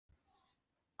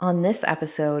On this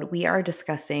episode, we are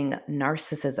discussing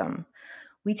narcissism.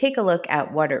 We take a look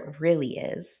at what it really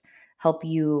is, help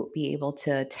you be able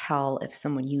to tell if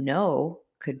someone you know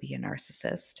could be a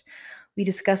narcissist. We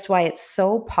discussed why it's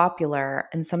so popular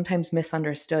and sometimes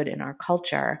misunderstood in our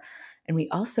culture, and we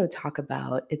also talk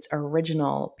about its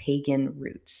original pagan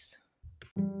roots.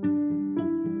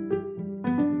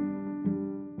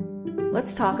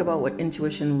 Let's talk about what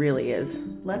intuition really is.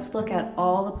 Let's look at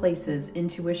all the places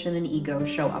intuition and ego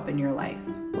show up in your life.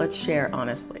 Let's share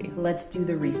honestly. Let's do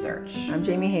the research. I'm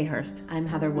Jamie Hayhurst. I'm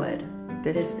Heather Wood.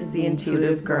 This is the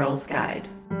Intuitive Girl's Guide.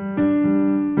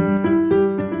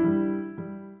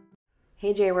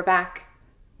 Hey Jay, we're back.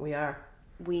 We are.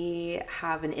 We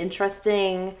have an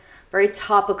interesting, very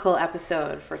topical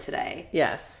episode for today.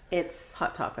 Yes. It's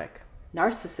hot topic.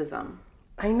 Narcissism.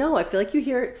 I know. I feel like you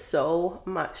hear it so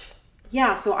much.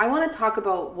 Yeah, so I want to talk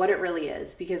about what it really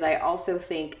is because I also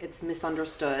think it's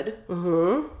misunderstood.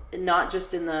 Mm-hmm. Not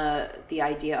just in the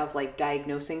idea of like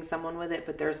diagnosing someone with it,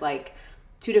 but there's like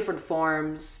two different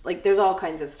forms. Like there's all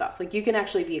kinds of stuff. Like you can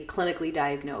actually be clinically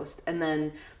diagnosed, and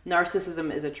then narcissism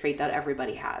is a trait that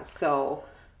everybody has. So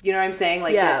you know what I'm saying?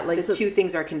 Like yeah, the two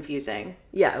things are confusing.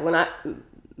 Yeah,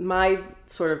 my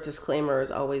sort of disclaimer is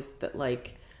always that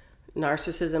like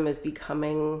narcissism is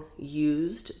becoming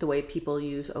used the way people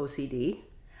use OCD.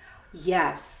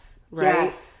 Yes. Right?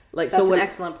 Yes. Like that's an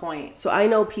excellent point. So I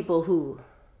know people who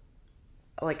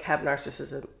like have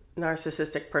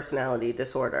narcissistic personality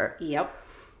disorder. Yep.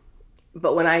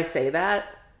 But when I say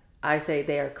that, I say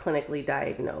they are clinically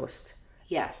diagnosed.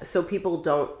 Yes. So people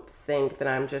don't think that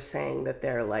I'm just saying that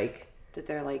they're like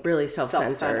really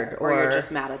self-centered or you're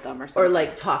just mad at them or something. Or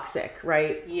like toxic,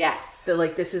 right? Yes. So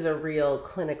like this is a real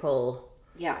clinical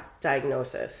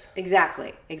diagnosis.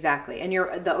 Exactly. And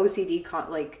the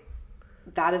OCD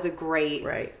that is a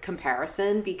great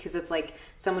comparison because it's like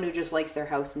someone who just likes their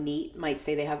house neat might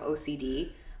say they have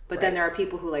OCD, but then there are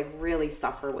people who like really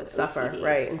suffer with OCD.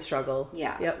 Right, and struggle.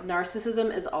 Yeah. Yep.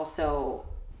 Narcissism is also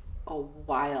a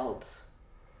wild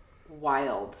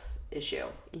issue.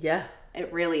 Yeah. It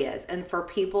really is. And for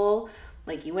people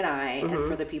like you and I, and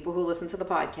for the people who listen to the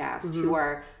podcast who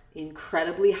are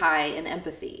incredibly high in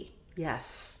empathy.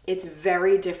 Yes. It's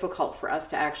very difficult for us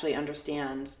to actually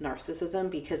understand narcissism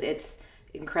because it's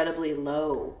incredibly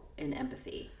low in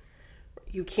empathy.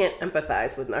 You can't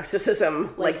empathize with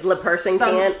narcissism. Like the person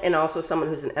can't, and also someone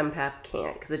who's an empath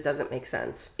can't because it doesn't make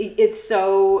sense. It's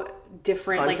so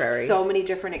different, Contrary. Like so many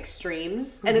different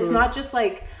extremes. And it's not just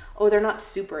like, oh, they're not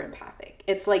super empathic.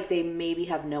 It's like they maybe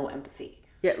have no empathy.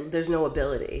 Yeah, there's no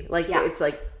ability. It's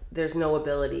like there's no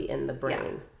ability in the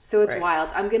brain. Yeah. So it's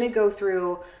wild. I'm going to go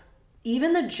through,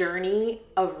 even the journey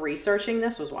of researching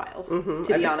this was wild,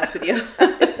 to be honest with you.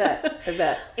 I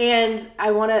bet. And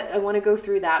I want to go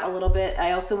through that a little bit.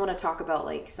 I also want to talk about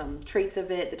like some traits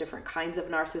of it, the different kinds of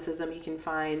narcissism you can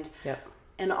find. Yep.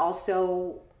 And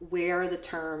also where the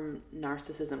term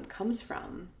narcissism comes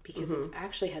from, because it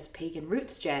actually has pagan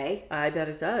roots, Jay. I bet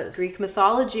it does. Greek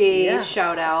mythology,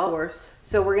 shout out. Of course.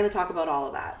 So we're going to talk about all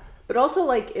of that. But also,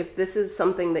 like, if this is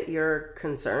something that you're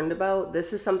concerned about,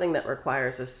 this is something that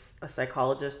requires a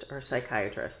psychologist or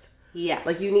psychiatrist. Yes.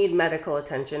 Like, you need medical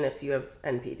attention if you have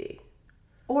NPD.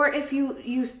 Or if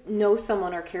you know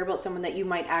someone or care about someone that you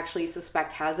might actually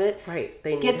suspect has it. Right.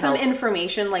 They need Get some help.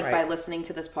 information by listening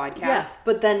to this podcast,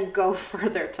 but then go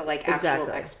further to like actual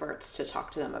experts to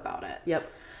talk to them about it. Yep.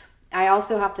 I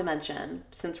also have to mention,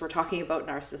 since we're talking about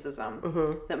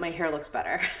narcissism, that my hair looks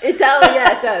better. It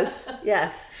does.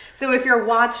 Yes. So if you're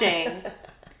watching,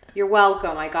 you're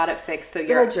welcome. I got it fixed. So it's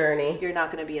been a journey. You're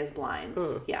not going to be as blind.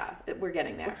 Yeah, we're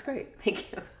getting there. That's great.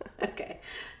 Thank you. Okay.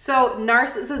 So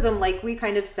narcissism, like we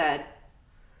kind of said,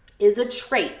 is a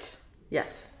trait.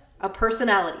 Yes. A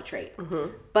personality trait.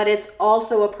 But it's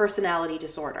also a personality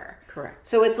disorder. Correct.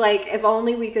 So it's like, if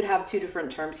only we could have two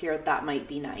different terms here, that might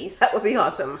be nice. That would be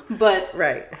awesome. But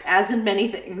as in many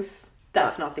things,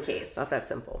 that's not the case. Not that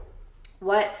simple.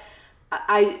 What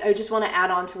I just want to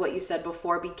add on to what you said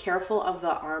before, be careful of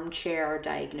the armchair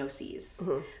diagnoses.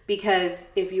 Because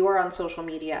if you are on social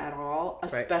media at all,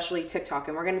 especially TikTok,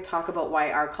 and we're going to talk about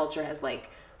why our culture has like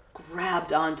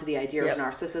grabbed onto the idea of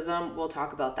narcissism. We'll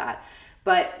talk about that.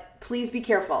 But please be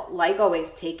careful. Like always,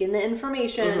 take in the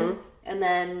information and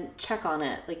then check on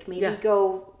it. Like maybe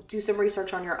go do some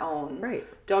research on your own. Right.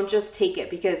 Don't just take it,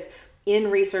 because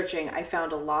in researching, I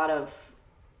found a lot of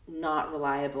not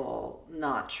reliable,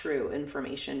 not true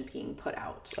information being put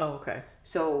out. Oh, okay.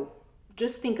 So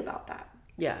just think about that.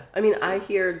 Yeah. I mean, I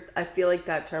feel like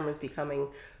that term is becoming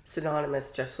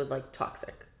synonymous just with like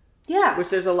toxic. Yeah. Which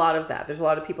there's a lot of that. There's a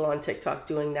lot of people on TikTok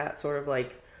doing that sort of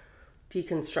like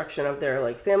deconstruction of their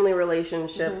like family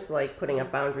relationships, like putting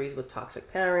up boundaries with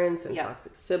toxic parents and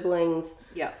toxic siblings.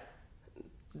 Yeah.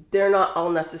 They're not all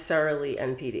necessarily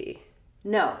NPD.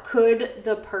 No. Could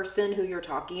the person who you're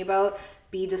talking about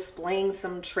be displaying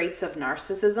some traits of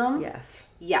narcissism? Yes.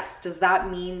 Yes. Does that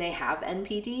mean they have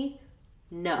NPD?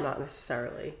 No. Not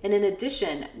necessarily. And in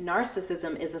addition,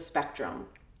 narcissism is a spectrum.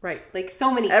 Right. Like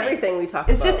so many Everything things. we talk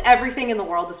about. It's just everything in the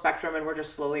world a spectrum, and we're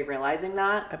just slowly realizing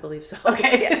that. I believe so.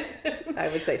 Okay. Yes. I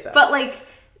would say so. But like,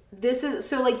 this is,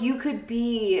 so like you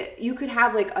could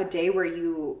have like a day where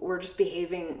you were just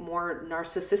behaving more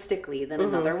narcissistically than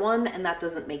another one, and that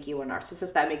doesn't make you a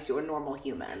narcissist. That makes you a normal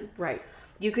human. Right.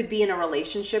 You could be in a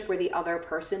relationship where the other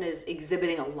person is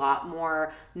exhibiting a lot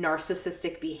more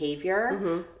narcissistic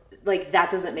behavior. Like, that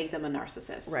doesn't make them a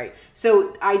narcissist. Right.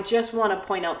 So I just want to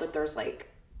point out that there's like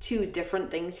two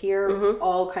different things here,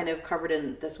 all kind of covered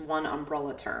in this one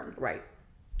umbrella term. Right.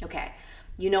 Okay.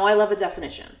 You know I love a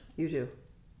definition. You do.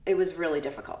 It was really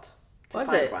difficult to Was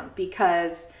find it? one,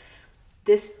 because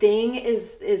this thing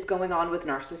is going on with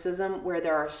narcissism where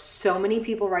there are so many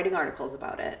people writing articles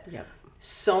about it. Yep.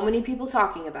 So many people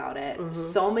talking about it.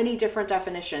 So many different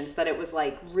definitions that it was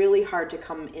like really hard to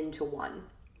come into one.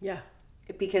 Yeah.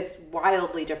 Because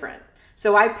wildly different.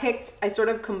 So I sort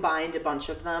of combined a bunch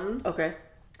of them. Okay.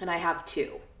 And I have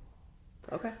two.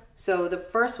 Okay. So the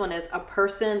first one is a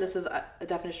person, this is a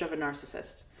definition of a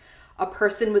narcissist. A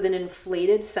person with an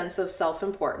inflated sense of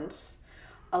self-importance,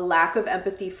 a lack of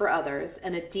empathy for others,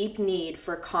 and a deep need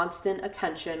for constant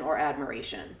attention or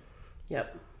admiration.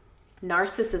 Yep.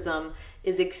 Narcissism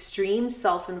is extreme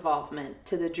self-involvement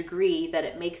to the degree that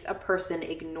it makes a person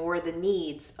ignore the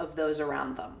needs of those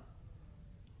around them.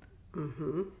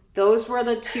 Those were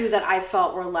the two that I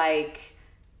felt were like,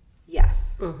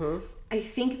 yes. I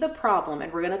think the problem,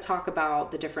 and we're going to talk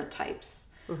about the different types.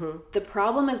 The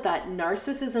problem is that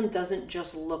narcissism doesn't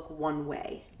just look one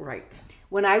way. Right.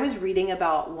 When I was reading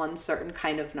about one certain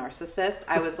kind of narcissist,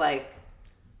 I was like,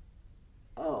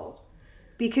 oh.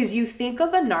 Because you think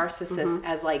of a narcissist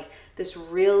as like this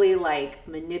really like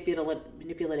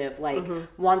manipulative, like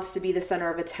wants to be the center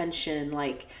of attention,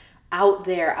 like out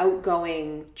there,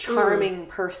 outgoing, charming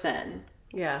person.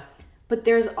 Yeah. But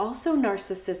there's also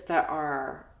narcissists that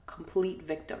are complete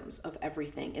victims of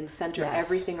everything and center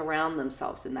everything around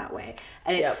themselves in that way.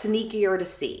 And it's sneakier to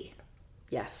see.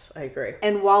 Yes, I agree.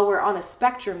 And while we're on a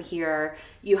spectrum here,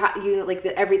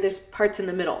 there's parts in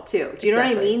the middle too. Do you know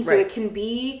what I mean? So right.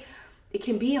 it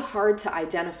can be hard to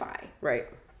identify. Right.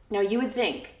 Now you would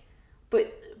think,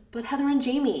 but Heather and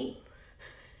Jamie,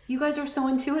 you guys are so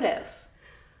intuitive.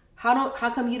 How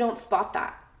come you don't spot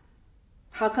that?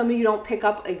 How come you don't pick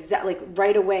up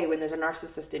right away when there's a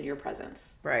narcissist in your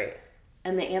presence? Right.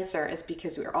 And the answer is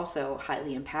because we're also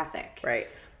highly empathic. Right.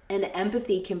 And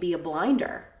empathy can be a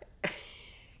blinder.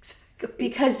 Exactly.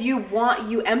 Because you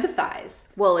empathize.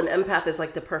 Well, an empath is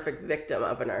like the perfect victim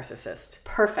of a narcissist.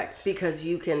 Perfect. Because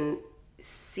you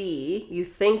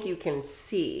think you can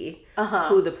see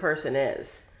who the person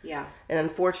is. Yeah. And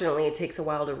unfortunately, it takes a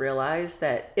while to realize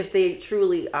that if they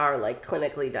truly are like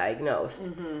clinically diagnosed,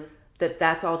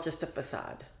 that's all just a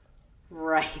facade.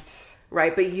 Right.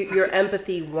 Right. But your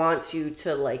empathy wants you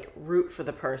to like root for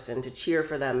the person, to cheer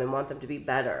for them and want them to be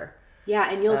better. Yeah.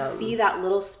 And you'll see that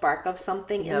little spark of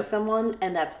something in someone,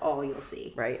 and that's all you'll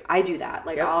see. Right. I do that.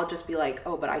 Like, I'll just be like,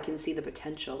 oh, but I can see the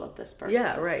potential of this person.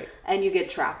 Yeah. Right. And you get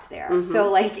trapped there.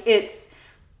 So like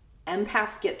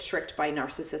empaths get tricked by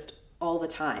narcissists all the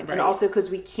time. Right. And also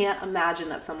because we can't imagine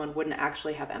that someone wouldn't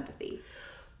actually have empathy.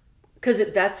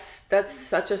 Because that's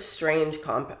such a strange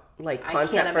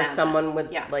concept for someone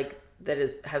with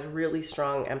has really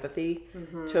strong empathy.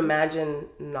 To imagine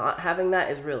not having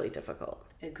that is really difficult.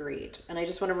 Agreed. And I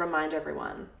just want to remind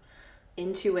everyone,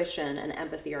 intuition and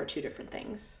empathy are two different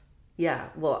things. Yeah.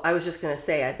 Well, I was just going to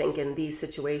say, I think in these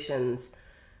situations,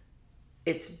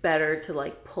 it's better to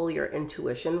like pull your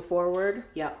intuition forward.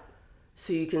 Yep.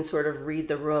 So you can sort of read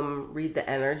the room, read the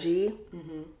energy.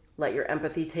 Let your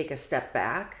empathy take a step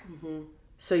back,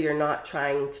 so you're not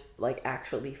trying to like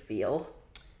actually feel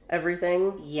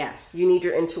everything. Yes. You need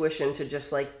your intuition to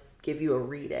just like give you a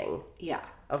reading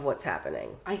of what's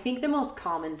happening. I think the most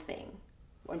common thing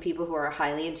when people who are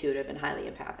highly intuitive and highly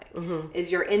empathic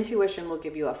is your intuition will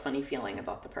give you a funny feeling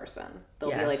about the person.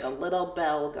 There'll be like a little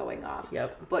bell going off.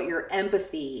 Yep. But your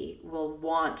empathy will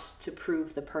want to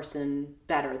prove the person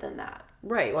better than that.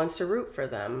 Right, wants to root for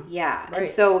them. Yeah, right. And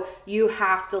so you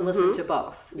have to listen to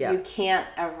both. Yeah. You can't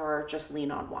ever just lean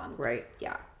on one. Right.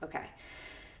 Yeah, okay.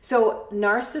 So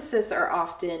narcissists are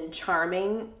often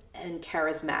charming and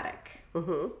charismatic.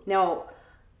 Now,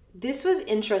 this was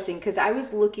interesting because I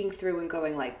was looking through and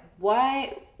going like,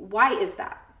 why is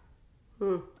that?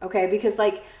 Okay, because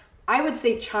like I would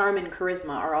say charm and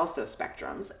charisma are also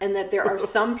spectrums, and that there are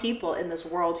some people in this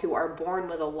world who are born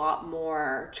with a lot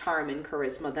more charm and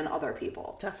charisma than other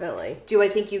people. Definitely. Do I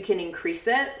think you can increase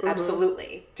it?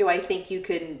 Absolutely. Do I think you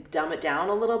can dumb it down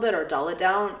a little bit or dull it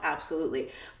down? Absolutely.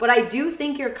 But I do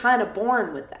think you're kind of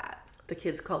born with that. The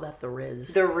kids call that the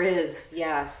Riz. The Riz,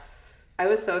 yes. I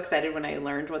was so excited when I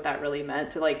learned what that really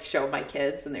meant to like show my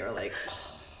kids, and they were like,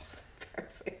 oh, it's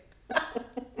embarrassing.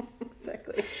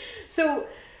 Exactly. So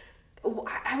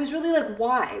I was really like,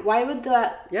 why? Why would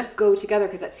that go together?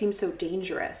 Because that seems so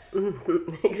dangerous.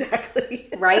 Exactly.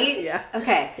 Right? Yeah.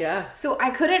 Okay. Yeah. So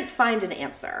I couldn't find an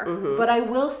answer, but I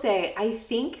will say, I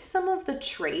think some of the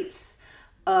traits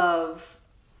of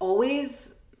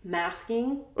always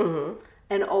masking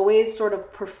and always sort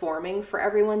of performing for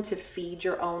everyone to feed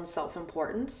your own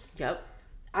self-importance. Yep.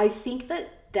 I think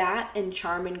that and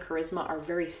charm and charisma are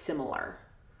very similar.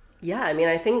 Yeah, I mean,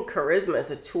 I think charisma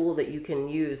is a tool that you can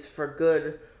use for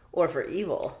good or for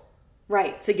evil.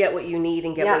 Right. To get what you need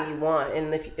and get what you want.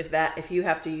 And if you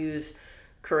have to use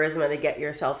charisma to get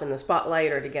yourself in the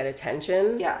spotlight or to get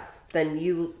attention, then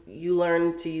you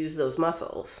learn to use those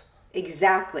muscles.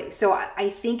 Exactly. So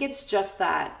I think it's just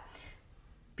that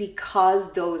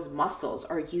because those muscles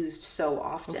are used so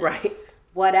often, right?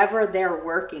 Whatever they're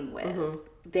working with,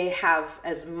 they have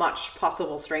as much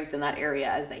possible strength in that area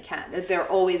as they can. They're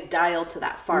always dialed to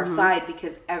that far side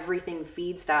because everything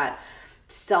feeds that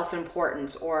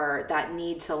self-importance or that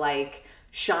need to like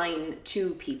shine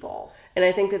to people. And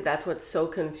I think that's what's so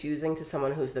confusing to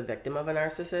someone who's the victim of a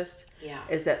narcissist. Yeah.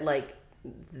 Is that like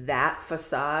that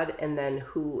facade and then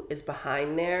who is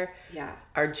behind there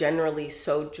are generally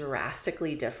so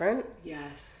drastically different.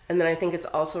 Yes. And then I think it's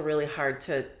also really hard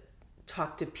to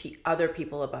talk to other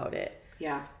people about it.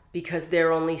 Yeah. Because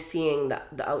they're only seeing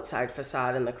the outside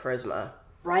facade and the charisma.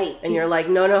 Right. And you're like,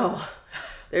 no.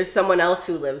 There's someone else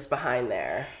who lives behind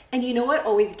there. And you know what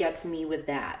always gets me with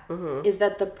that is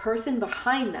that the person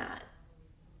behind that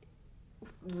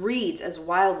reads as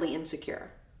wildly insecure.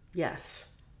 Yes.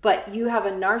 But you have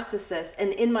a narcissist,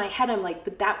 and in my head I'm like,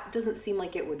 but that doesn't seem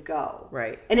like it would go.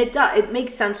 Right. And it does. It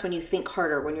makes sense when you think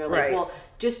harder, when you're like, right. well,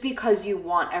 just because you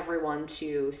want everyone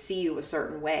to see you a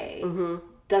certain way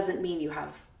doesn't mean you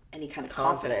have any kind of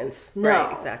confidence. No.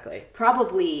 Right, exactly.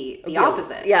 Probably the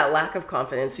opposite. Yeah, lack of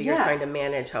confidence. So you're trying to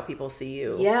manage how people see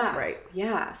you. Yeah. Right.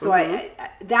 Yeah. So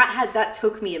that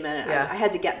took me a minute. Yeah. I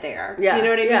had to get there. Yeah. You know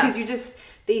what I mean? Yeah. Because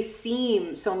they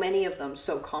seem, so many of them,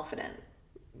 so confident.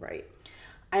 Right.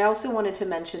 I also wanted to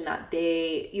mention that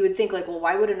you would think like, well,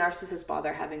 why would a narcissist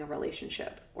bother having a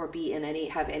relationship or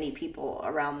have any people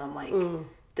around them like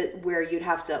that where you'd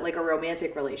have to, like a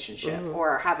romantic relationship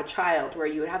or have a child where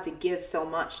you would have to give so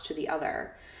much to the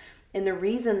other. And the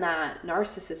reason that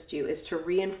narcissists do is to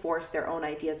reinforce their own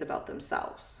ideas about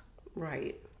themselves.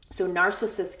 Right. So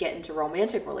narcissists get into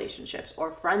romantic relationships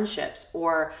or friendships,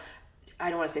 or I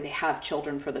don't want to say they have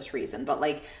children for this reason, but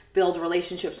like build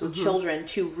relationships with children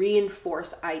to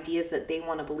reinforce ideas that they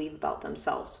want to believe about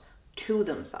themselves to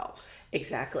themselves.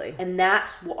 Exactly. And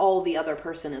that's all the other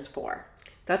person is for.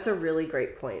 That's a really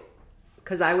great point.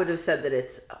 Because I would have said that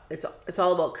it's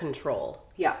all about control.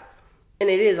 Yeah. And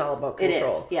it is all about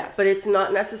control. It is, yes. But it's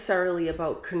not necessarily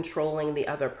about controlling the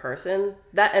other person.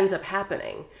 That ends up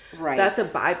happening. Right. That's a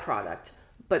byproduct.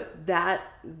 But that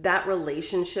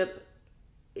relationship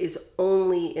is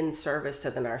only in service to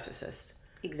the narcissist.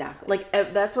 Exactly. Like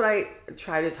that's what I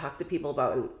try to talk to people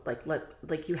about, and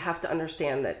like you have to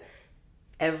understand that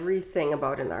everything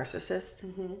about a narcissist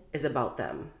is about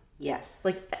them. Yes.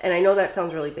 Like, and I know that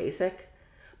sounds really basic,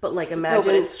 but like imagine,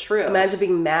 but it's true. Imagine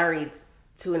being married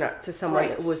to someone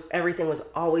right. that everything was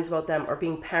always about them, or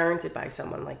being parented by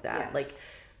someone like that. Yes. Like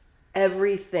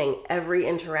everything, every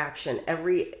interaction,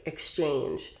 every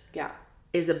exchange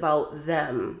is about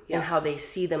them and how they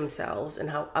see themselves and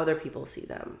how other people see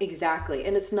them. Exactly.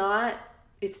 And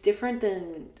it's different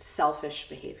than selfish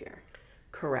behavior.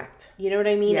 Correct. You know what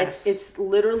I mean? Yes. It's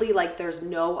literally like there's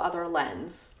no other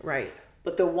lens. Right.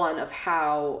 But the one of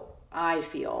how I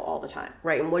feel all the time.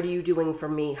 Right. And what are you doing for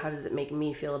me? How does it make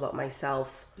me feel about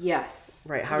myself? Yes.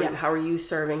 Right. How are you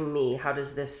serving me? How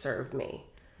does this serve me?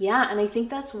 Yeah. And I think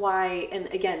that's why, and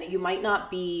again, you might not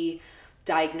be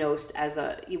diagnosed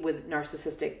with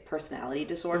narcissistic personality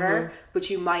disorder, but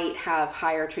you might have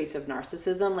higher traits of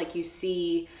narcissism. Like you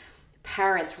see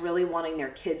parents really wanting their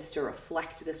kids to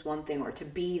reflect this one thing or to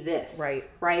be this,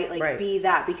 right? Like be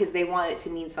that, because they want it to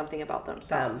mean something about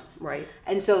themselves, right?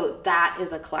 And so that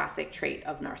is a classic trait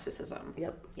of narcissism.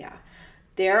 Yep. Yeah.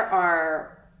 There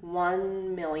are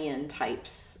 1 million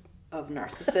types of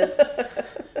narcissists.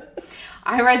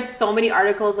 I read so many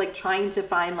articles like trying to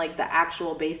find like the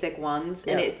actual basic ones,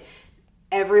 and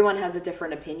everyone has a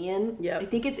different opinion. Yeah. I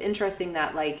think it's interesting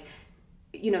that like,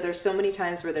 you know, there's so many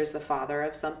times where there's the father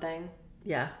of something.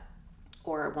 Yeah.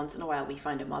 Or once in a while we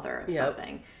find a mother of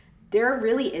something. There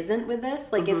really isn't with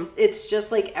this. Like it's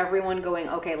just like everyone going,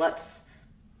 okay, let's,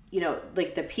 you know,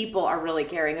 like the people are really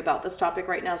caring about this topic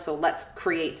right now, so let's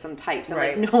create some types. And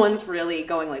like no one's really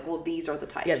going like, well, these are the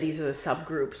types. Yeah, these are the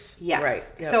subgroups. Yes.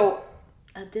 Right. Yep. So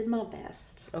I did my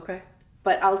best. Okay.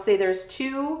 But I'll say there's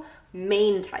two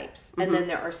main types, and then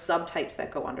there are subtypes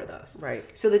that go under those. Right.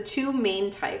 So the two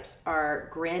main types are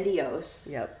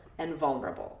grandiose and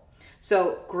vulnerable.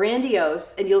 So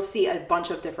grandiose, and you'll see a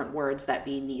bunch of different words that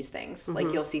mean these things.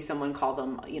 Like you'll see someone call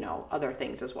them, you know, other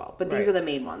things as well. But these are the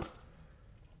main ones.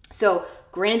 So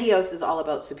grandiose is all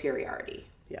about superiority.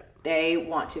 Yeah. They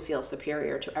want to feel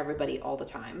superior to everybody all the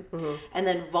time. And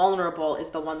then vulnerable is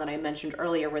the one that I mentioned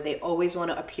earlier, where they always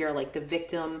want to appear like the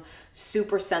victim,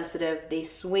 super sensitive. They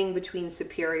swing between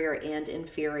superior and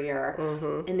inferior.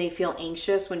 And they feel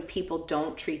anxious when people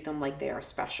don't treat them like they are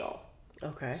special.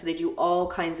 Okay. So they do all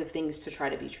kinds of things to try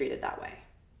to be treated that way.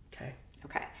 Okay.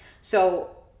 Okay.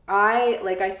 So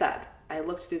like I said, I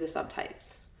looked through the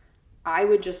subtypes. I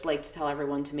would just like to tell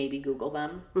everyone to maybe Google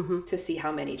them to see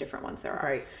how many different ones there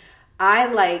are.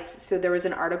 Right. So there was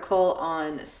an article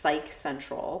on Psych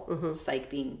Central, Psych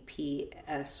being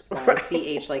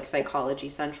PSYCH, like Psychology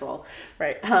Central,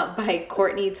 right? By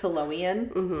Courtney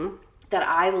Toloian, that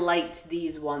I liked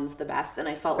these ones the best, and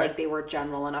I felt like they were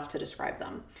general enough to describe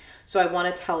them. So I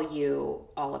want to tell you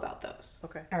all about those.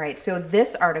 Okay. All right. So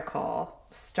this article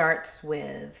starts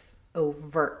with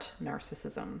overt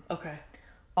narcissism. Okay.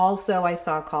 Also, I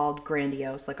saw called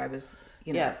grandiose, like I was,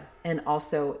 you know, and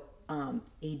also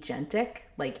agentic,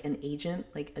 like an agent,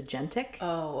 like agentic.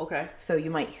 Oh, okay. So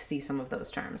you might see some of those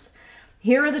terms.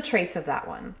 Here are the traits of that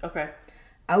one. Okay.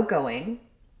 Outgoing,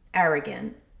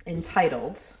 arrogant,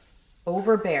 entitled,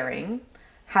 overbearing,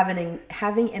 having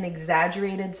an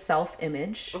exaggerated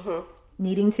self-image,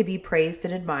 needing to be praised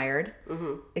and admired,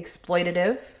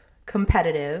 exploitative,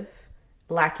 competitive,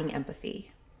 lacking empathy.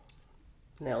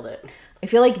 Nailed it. I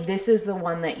feel like this is the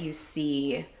one that you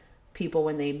see people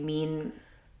when they mean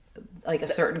like a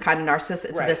certain kind of narcissist.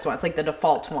 It's this one. It's like the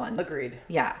default one. Agreed.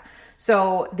 Yeah.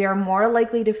 So they're more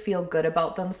likely to feel good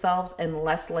about themselves and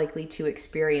less likely to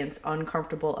experience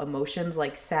uncomfortable emotions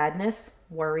like sadness,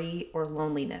 worry, or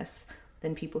loneliness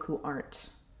than people who aren't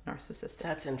narcissistic.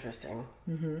 That's interesting.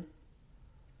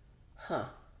 Huh.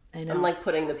 I know. I'm like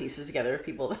putting the pieces together of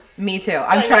people. Me too.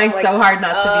 I'm trying so hard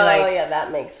not to be like, oh yeah, that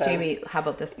makes sense. Jamie, how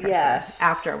about this person? Yes.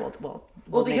 After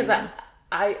we'll because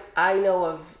I know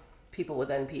of people with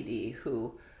NPD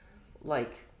who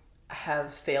like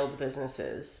have failed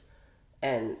businesses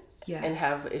and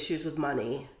have issues with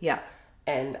money. Yeah.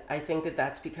 And I think that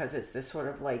that's because it's this sort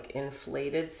of like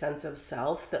inflated sense of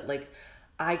self that like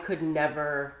I could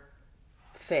never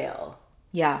fail.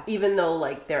 Yeah. Even though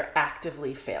like they're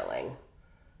actively failing.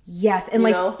 Yes, and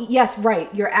yes,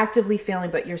 right. You're actively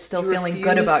failing, but you're still feeling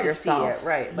good about yourself. See it,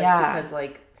 right? Like, because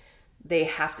like they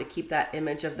have to keep that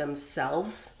image of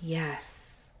themselves.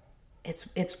 Yes,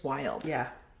 it's wild. Yeah,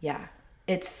 yeah.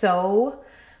 It's so.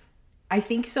 I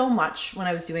think so much when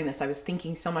I was doing this, I was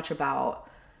thinking so much about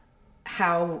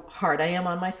how hard I am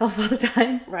on myself all the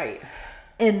time. Right.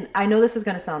 And I know this is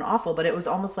going to sound awful, but it was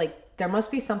almost like there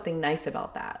must be something nice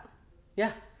about that.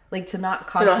 Yeah. Like to not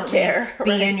constantly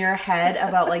be in your head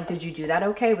about like, did you do that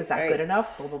okay? Was that good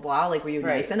enough? Blah, blah, blah. Like, were you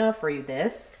nice enough? Were you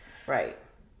this? Right.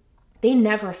 They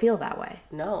never feel that way.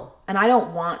 No. And I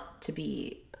don't want to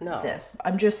be this.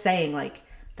 I'm just saying like,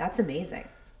 that's amazing.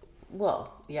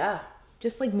 Well, yeah.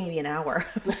 Just like maybe an hour.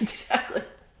 Exactly. A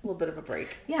little bit of a break.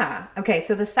 Yeah. Okay.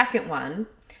 So the second one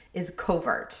is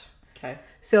covert. Okay.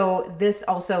 So this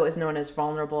also is known as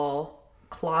vulnerable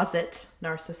closet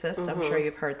narcissist. I'm sure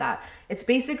you've heard that. It's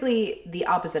basically the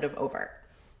opposite of overt.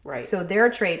 Right. So their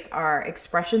traits are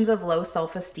expressions of low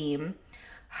self-esteem,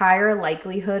 higher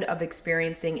likelihood of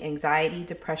experiencing anxiety,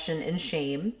 depression, and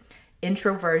shame,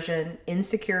 introversion,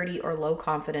 insecurity or low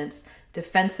confidence,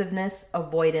 defensiveness,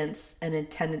 avoidance, and a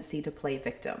tendency to play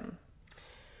victim.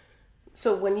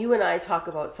 So when you and I talk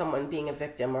about someone being a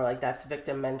victim, or like that's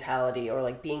victim mentality, or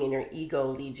like being in your ego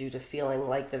leads you to feeling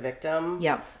like the victim.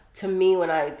 Yeah. To me, when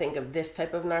I think of this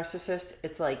type of narcissist,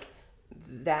 it's like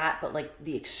that, but like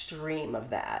the extreme of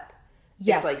that.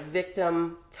 Yes. It's like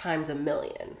victim times a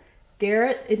million.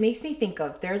 It makes me think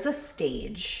of, there's a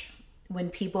stage when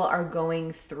people are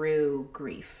going through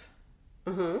grief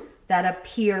that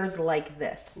appears like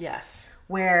this. Yes.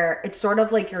 Where it's sort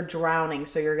of like you're drowning,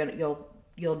 so you'll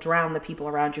you'll drown the people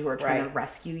around you who are trying to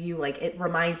rescue you. Like, it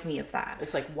reminds me of that.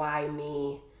 It's like, why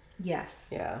me?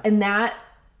 Yes. Yeah. And that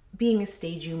being a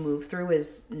stage you move through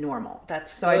is normal.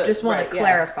 That's so good. I just want to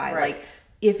clarify, like,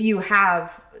 if you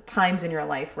have times in your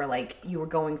life where, like, you were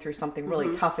going through something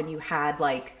really tough and you had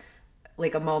like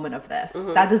a moment of this,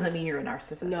 that doesn't mean you're a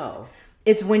narcissist. No.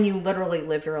 It's when you literally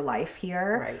live your life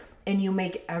here and you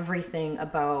make everything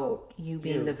about you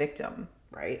being the victim.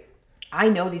 Right. I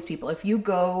know these people. If you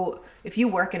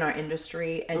work in our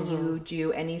industry and you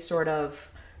do any sort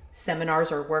of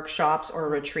seminars or workshops or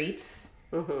retreats,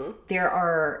 there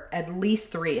are at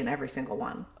least 3 in every single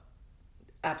one.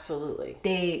 Absolutely.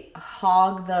 They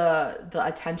hog the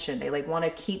attention. They like want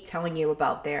to keep telling you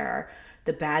about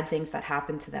the bad things that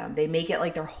happen to them. They make it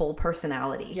like their whole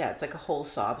personality. Yeah, it's like a whole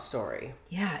sob story.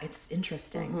 Yeah, it's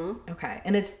interesting. Okay.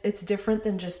 And it's different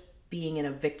than just being in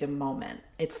a victim moment.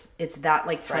 It's that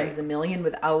like times a million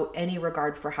without any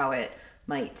regard for how it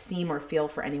might seem or feel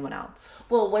for anyone else.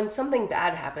 Well, when something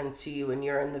bad happens to you and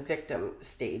you're in the victim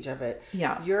stage of it,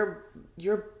 your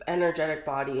energetic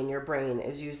body and your brain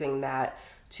is using that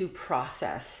to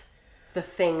process the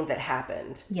thing that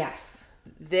happened. Yes.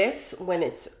 This, when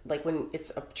it's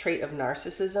a trait of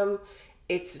narcissism,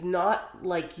 it's not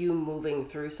like you moving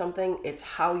through something. It's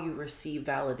how you receive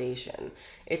validation.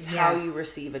 It's how you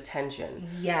receive attention.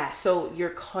 Yes. So you're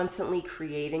constantly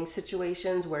creating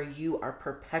situations where you are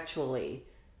perpetually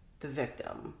the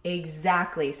victim.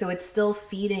 Exactly. So it's still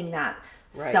feeding that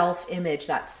self-image,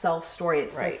 that self-story.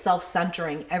 It's still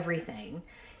self-centering everything.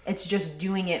 It's just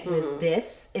doing it with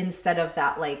this instead of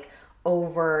that like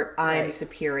overt I'm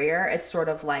superior. It's sort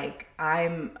of like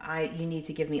you need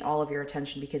to give me all of your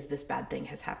attention because this bad thing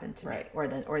has happened to me,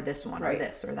 or this one, or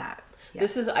this or that. Yeah.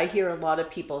 This is, I hear a lot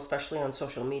of people, especially on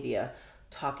social media,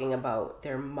 talking about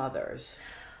their mothers,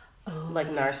 like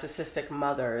narcissistic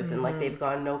mothers, and like they've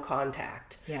gone no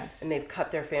contact, and they've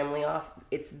cut their family off.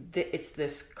 It's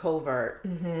this covert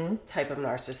type of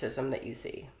narcissism that you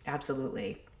see.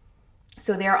 Absolutely.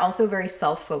 So they are also very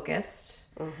self-focused.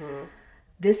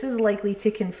 This is likely to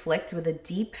conflict with a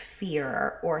deep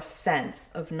fear or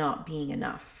sense of not being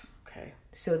enough. Okay.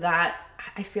 So that,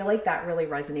 I feel like that really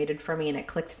resonated for me, and it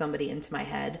clicked somebody into my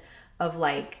head of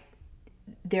like,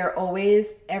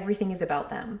 everything is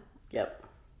about them. Yep.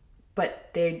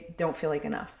 But they don't feel like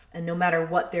enough. And no matter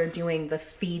what they're doing, the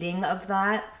feeding of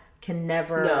that can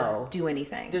never do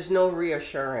anything. There's no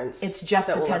reassurance. It's just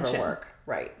that attention. Will ever work.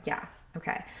 Right. Yeah.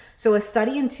 Okay. So a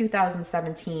study in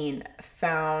 2017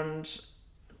 found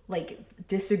like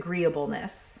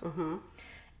disagreeableness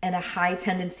and a high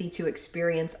tendency to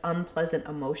experience unpleasant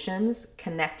emotions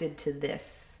connected to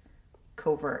this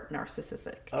covert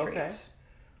narcissistic trait.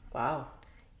 Wow.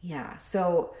 Yeah.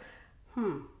 So,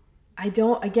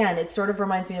 it sort of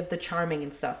reminds me of the charming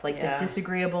and stuff, like the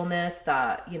disagreeableness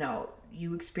that,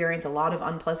 you experience a lot of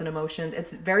unpleasant emotions.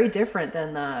 It's very different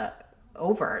than the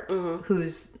overt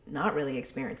who's not really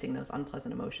experiencing those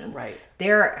unpleasant emotions. Right.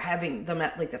 They're having them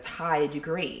at like this high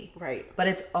degree. Right. But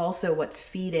it's also what's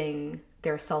feeding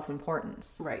their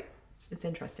self-importance. Right. It's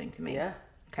interesting to me. Yeah.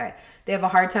 Okay. They have a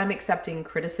hard time accepting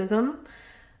criticism,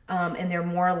 and they're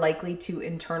more likely to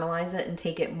internalize it and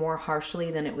take it more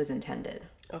harshly than it was intended.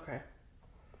 Okay.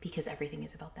 Because everything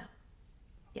is about them.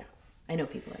 Yeah. I know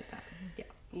people like that. Yeah.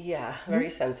 Yeah. Very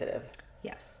sensitive.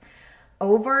 Yes.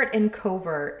 Overt and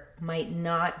covert might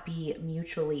not be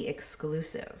mutually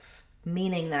exclusive,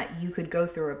 meaning that you could go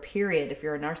through a period, if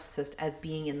you're a narcissist, as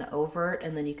being in the overt,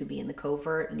 and then you could be in the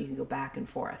covert, and you can go back and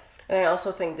forth. And I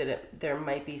also think that there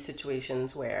might be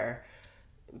situations where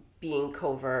being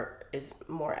covert is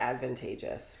more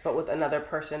advantageous, but with another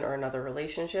person or another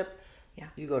relationship,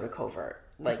 you go to covert.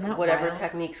 Like whatever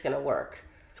technique's going to work.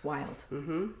 It's wild.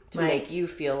 To make you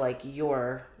feel like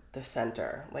you're the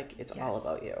center, like it's all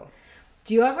about you.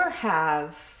 Do you ever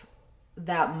have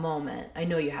that moment? I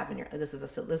know you have this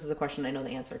is a question I know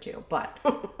the answer to, but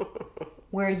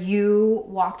where you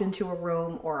walked into a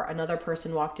room or another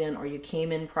person walked in, or you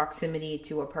came in proximity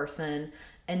to a person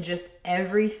and just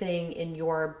everything in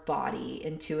your body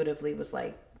intuitively was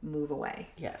like, move away.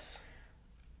 Yes.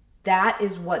 That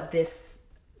is what NPD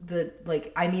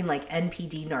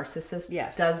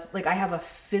narcissist does. Like, I have a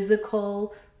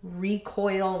physical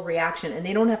recoil reaction, and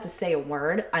they don't have to say a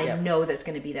word. I know that's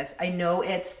going to be this. I know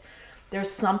there's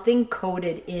something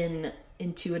coded in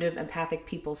intuitive empathic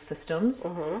people's systems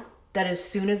that as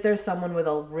soon as there's someone with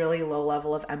a really low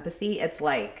level of empathy, it's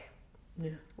like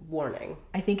warning.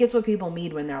 I think it's what people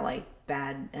mean when they're like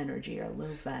bad energy or low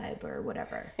vibe or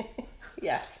whatever.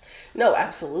 Yes. No,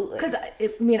 absolutely. Because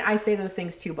I say those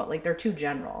things too, but like they're too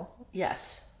general.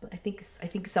 Yes. I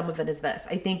think some of it is this.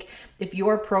 I think if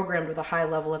you're programmed with a high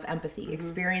level of empathy,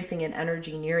 experiencing an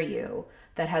energy near you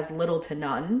that has little to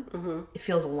none, it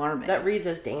feels alarming. That reads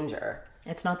as danger.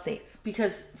 It's not safe.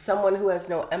 Because someone who has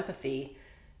no empathy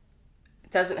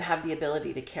doesn't have the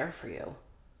ability to care for you.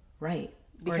 Right.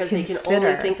 Because they can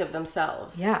only think of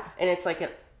themselves. Yeah. And it's like,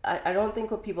 I don't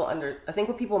think I think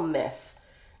what people miss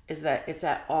is that it's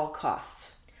at all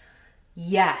costs.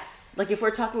 Yes. Like if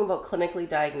we're talking about clinically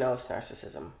diagnosed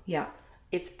narcissism. Yeah.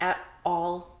 It's at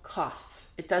all costs.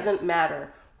 It doesn't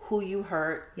matter who you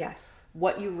hurt. Yes.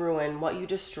 What you ruin, what you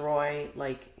destroy,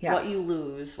 like what you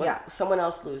lose, what someone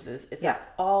else loses. It's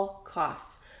at all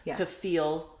costs to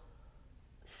feel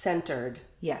centered.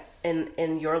 Yes.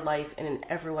 In your life and in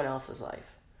everyone else's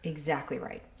life. Exactly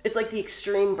right. It's like the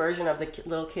extreme version of the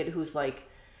little kid who's like,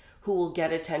 who will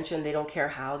get attention. They don't care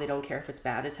how. They don't care if it's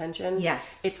bad attention.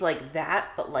 Yes. It's like that,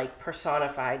 but like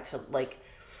personified to like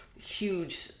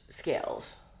huge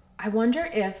scales. I wonder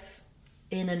if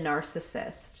in a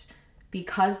narcissist,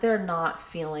 because they're not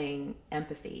feeling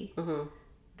empathy,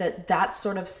 that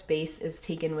sort of space is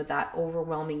taken with that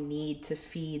overwhelming need to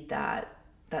feed that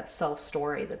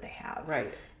self-story that they have.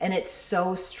 Right. And it's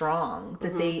so strong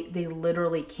that they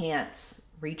literally can't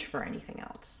reach for anything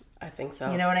else. I think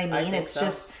so. You know what I mean? I think it's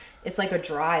just, it's like a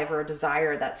drive or a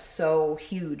desire that's so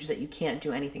huge that you can't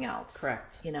do anything else.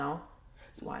 Correct. You know?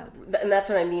 It's wild. And that's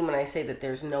what I mean when I say that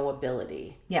there's no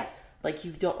ability. Yes. Like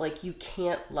you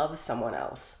can't love someone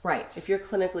else. Right. If you're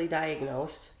clinically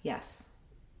diagnosed. Yes.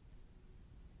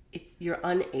 You're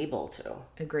unable to.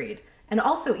 Agreed. And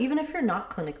also, even if you're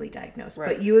not clinically diagnosed,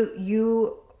 but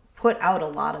you put out a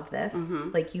lot of this,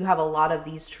 like you have a lot of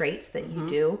these traits that you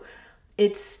do,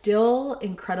 it's still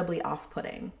incredibly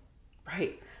off-putting.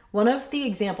 Right. One of the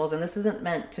examples, and this isn't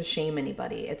meant to shame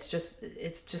anybody, it's just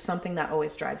something that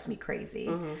always drives me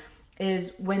crazy,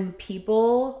 is when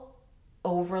people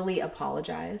overly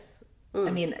apologize. I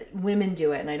mean, women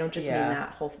do it, and I don't just mean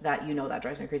that that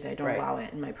drives me crazy. I don't allow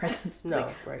it in my presence. No,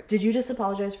 like, right. Did you just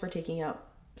apologize for taking up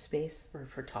space? Or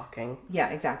for talking. Yeah,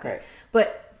 exactly. Right.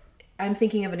 But I'm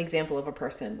thinking of an example of a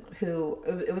person who,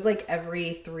 it was like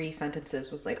every 3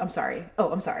 sentences was like, I'm sorry.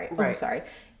 Oh, I'm sorry. Oh, I'm sorry.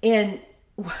 And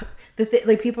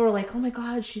like people were like, oh my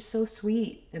God, she's so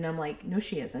sweet. And I'm like, no,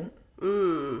 she isn't.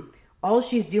 All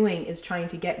she's doing is trying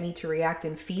to get me to react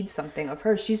and feed something of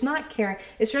her. She's not caring.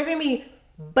 It's driving me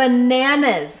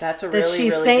bananas that she's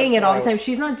really saying it all the time.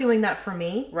 She's not doing that for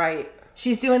me. Right.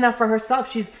 She's doing that for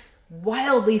herself. She's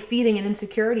wildly feeding an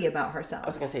insecurity about herself. I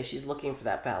was going to say, she's looking for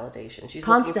that validation. She's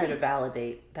Constant. looking for you to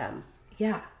validate them.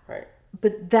 Yeah. Right.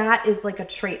 But that is like a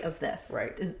trait of this.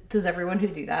 Right. Does everyone who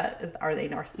do that, are they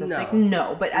narcissistic?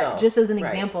 No. But just as an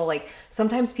example, like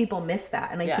sometimes people miss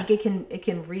that. And I think it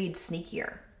can read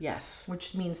sneakier. Yes.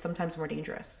 Which means sometimes more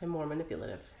dangerous. And more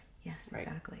manipulative. Yes,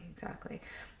 exactly.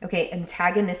 Okay,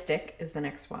 antagonistic is the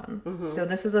next one. So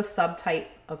this is a subtype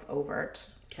of overt.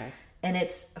 Okay. And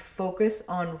it's a focus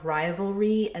on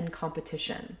rivalry and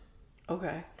competition.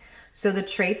 Okay. So the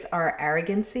traits are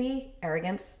arrogance,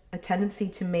 a tendency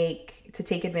to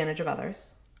take advantage of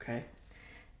others. Okay.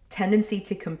 Tendency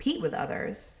to compete with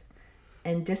others,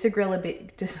 and disagreeability.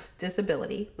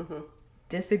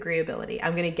 Disagreeability.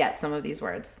 I'm going to get some of these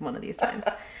words one of these times.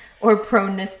 Or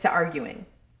proneness to arguing.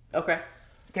 Okay.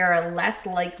 They are less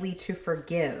likely to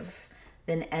forgive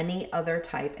than any other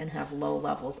type and have low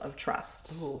levels of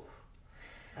trust. Ooh.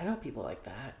 I know people like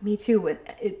that. Me too.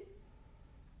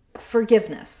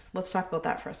 Forgiveness. Let's talk about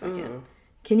that for a second.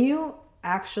 Can you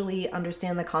actually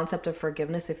understand the concept of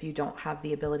forgiveness if you don't have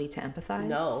the ability to empathize?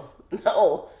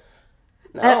 No.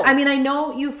 I mean, I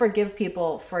know you forgive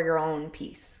people for your own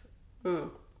peace.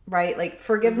 Right? Like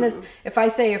forgiveness, if I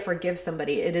say I forgive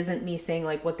somebody, it isn't me saying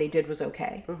like what they did was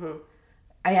okay.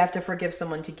 I have to forgive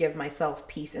someone to give myself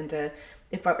peace and to,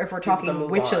 if we're talking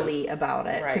witchily about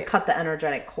it, to cut the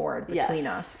energetic cord between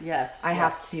us. Yes. I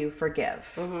have to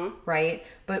forgive. Right?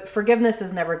 But forgiveness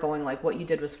is never going like, what you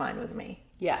did was fine with me.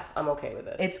 Yeah, I'm okay with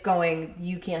this. It's going,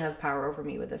 you can't have power over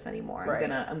me with this anymore. Right.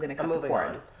 I'm gonna cut the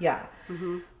cord. On. Yeah.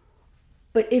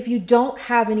 But if you don't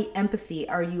have any empathy,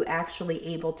 are you actually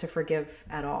able to forgive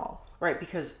at all? Right,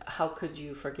 because how could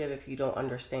you forgive if you don't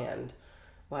understand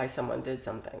why someone did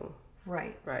something?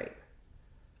 Right. Right.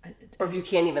 Or if you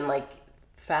can't even like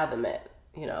fathom it,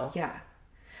 you know? Yeah.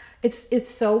 It's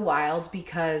so wild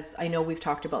because I know we've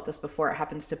talked about this before. It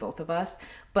happens to both of us,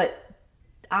 but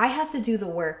I have to do the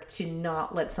work to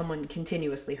not let someone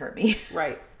continuously hurt me.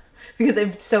 Right. Because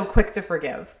I'm so quick to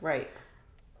forgive. Right.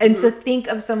 And to think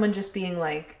of someone just being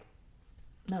like,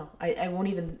 no, I won't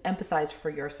even empathize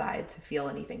for your side to feel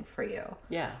anything for you.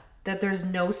 Yeah. That there's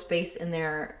no space in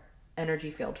their energy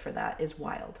field for that is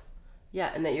wild.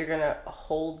 Yeah, and that you're going to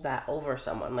hold that over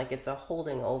someone. Like, it's a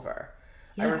holding over.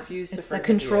 Yeah. I refuse to forgive you. It's the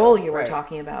control you were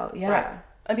talking about. Yeah. Right.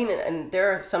 I mean, and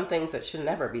there are some things that should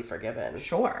never be forgiven.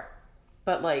 Sure.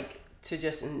 But, like, to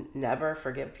just never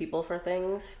forgive people for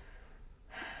things,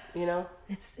 you know?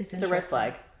 It's a red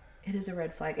flag. It is a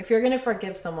red flag. If you're going to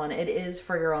forgive someone, it is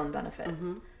for your own benefit.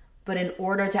 Mm-hmm. But in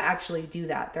order to actually do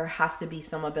that, there has to be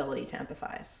some ability to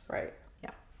empathize. Right. Yeah.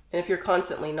 And if you're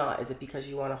constantly not, is it because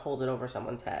you want to hold it over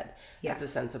someone's head as a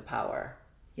sense of power?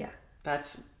 Yeah.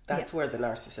 That's where the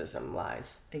narcissism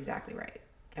lies. Exactly right.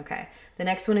 Okay. The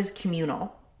next one is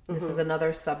communal. This is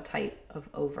another subtype of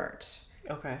overt.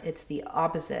 Okay. It's the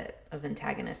opposite of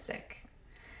antagonistic.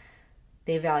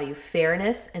 They value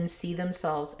fairness and see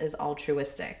themselves as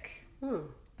altruistic.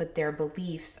 But their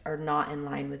beliefs are not in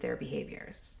line with their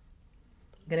behaviors.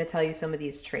 I'm going to tell you some of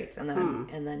these traits, and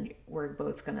then we're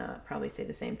both going to probably say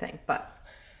the same thing. But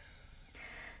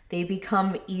they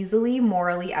become easily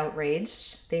morally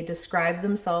outraged. They describe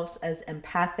themselves as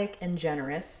empathic and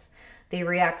generous. They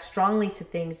react strongly to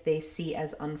things they see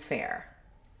as unfair.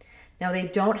 Now, they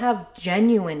don't have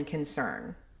genuine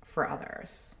concern for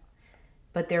others,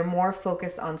 but they're more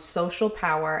focused on social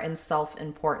power and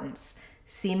self-importance,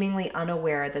 seemingly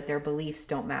unaware that their beliefs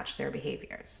don't match their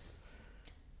behaviors.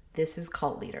 This is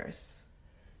cult leaders.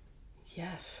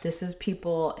 Yes. This is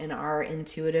people in our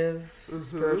intuitive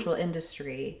spiritual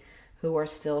industry who are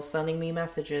still sending me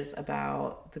messages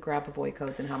about the Grabavoy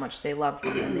codes and how much they love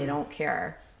them and they don't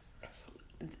care.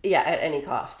 Yeah, at any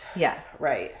cost. Yeah.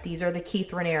 Right. These are the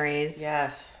Keith Ranieris.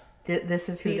 Yes. This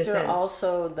is who These this is. These are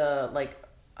also the,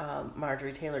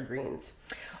 Marjorie Taylor Greens.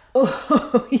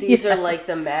 Oh, These are like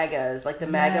the MAGAs, like the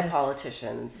MAGA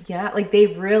politicians. Yeah, like they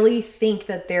really think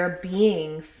that they're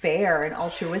being fair and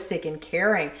altruistic and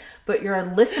caring, but you're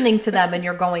listening to them and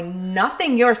you're going,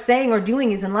 nothing you're saying or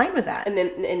doing is in line with that. And then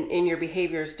and your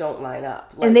behaviors don't line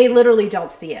up. Like, and they literally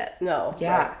don't see it. No.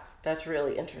 Yeah. Right. That's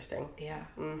really interesting. Yeah.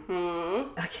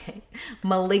 Mm-hmm. Okay.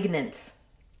 Malignant.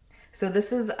 So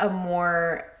this is a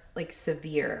more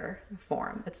severe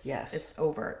form. It's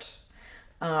overt.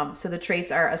 So the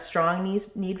traits are a strong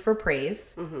need for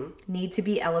praise, need to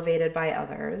be elevated by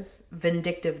others,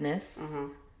 vindictiveness,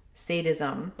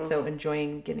 sadism, so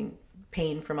enjoying getting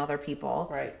pain from other people,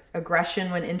 right,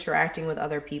 aggression when interacting with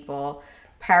other people,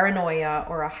 paranoia,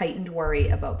 or a heightened worry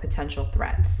about potential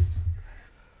threats.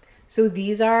 So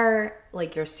these are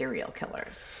your serial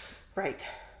killers. Right.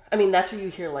 I mean, that's where you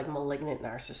hear malignant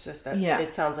narcissist.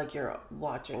 It sounds like you're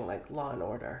watching Law and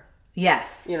Order.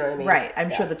 Yes. You know what I mean? Right. I'm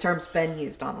sure the term's been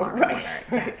used on Law and Order.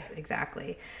 Yes,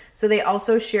 exactly. So they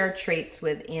also share traits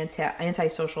with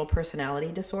antisocial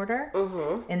personality disorder,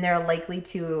 and they're likely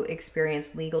to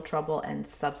experience legal trouble and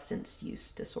substance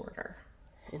use disorder.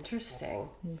 Interesting.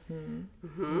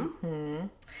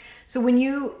 So when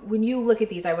you look at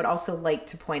these, I would also like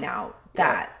to point out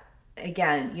that,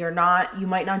 again, you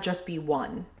might not just be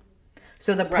one.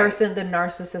 So the person, the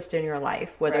narcissist in your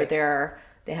life, whether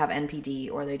they have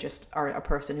NPD or they just are a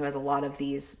person who has a lot of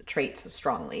these traits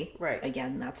strongly. Right.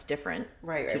 Again, that's different.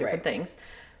 Two different things.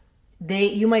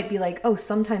 You might be like, oh,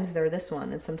 sometimes they're this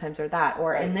one and sometimes they're that.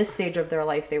 Or in this stage of their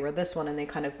life, they were this one and they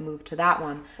kind of moved to that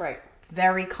one. Right.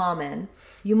 Very common.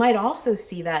 You might also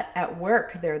see that at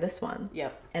work, they're this one.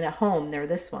 Yep. And at home, they're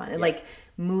this one. And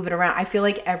move it around. I feel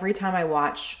like every time I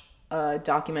watch a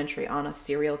documentary on a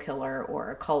serial killer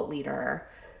or a cult leader,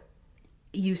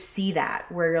 you see that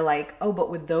where you're like, oh, but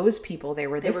with those people, they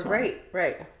were this one.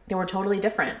 Right. They were totally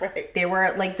different. Right. They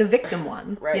were the victim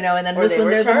one, right. And then this one,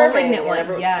 they're the malignant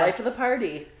one. Yes. Life of the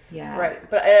party. Yeah. Right.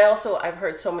 But I've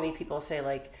heard so many people say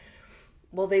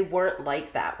well, they weren't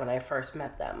like that when I first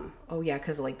met them. Oh yeah,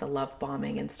 because the love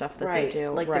bombing and stuff that they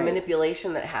do. The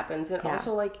manipulation that happens, and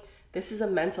also this is a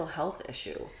mental health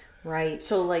issue. Right.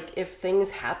 So if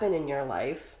things happen in your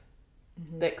life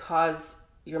that cause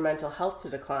your mental health to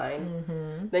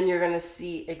decline, then you're going to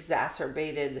see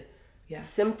exacerbated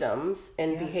symptoms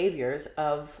and behaviors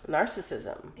of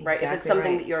narcissism, right? If it's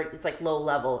something that it's low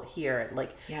level here, in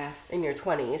your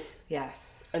 20s.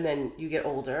 Yes. And then you get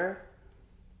older.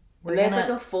 And then it's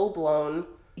a full-blown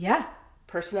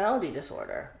personality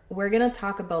disorder. We're going to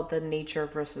talk about the nature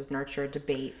versus nurture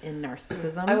debate in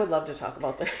narcissism. I would love to talk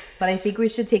about that. But I think we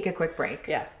should take a quick break.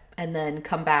 Yeah. And then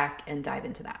come back and dive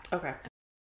into that. Okay.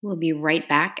 We'll be right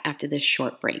back after this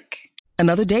short break.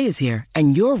 Another day is here,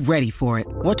 and you're ready for it.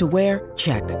 What to wear?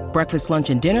 Check. Breakfast, lunch,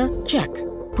 and dinner? Check.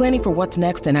 Planning for what's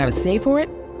next and how to save for it?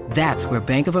 That's where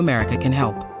Bank of America can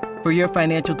help. For your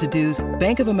financial to-dos,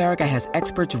 Bank of America has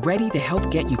experts ready to help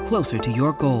get you closer to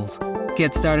your goals.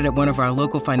 Get started at one of our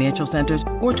local financial centers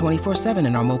or 24/7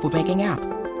 in our mobile banking app.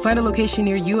 Find a location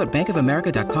near you at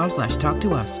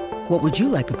bankofamerica.com/talktous. What would you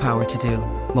like the power to do?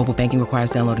 Mobile banking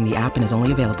requires downloading the app and is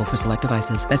only available for select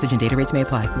devices. Message and data rates may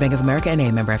apply. Bank of America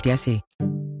N.A., member FDIC.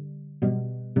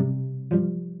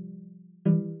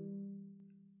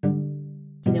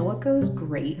 You know what goes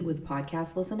great with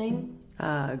podcast listening?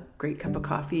 A great cup of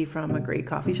coffee from a great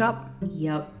coffee shop.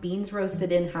 Yep. Beans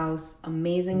roasted in-house,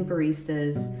 amazing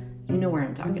baristas. You know where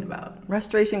I'm talking about.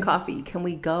 Restoration Coffee. Can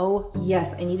we go?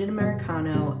 Yes, I need an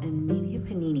Americano and maybe a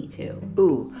panini too.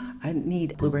 Ooh, I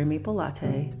need blueberry maple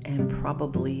latte and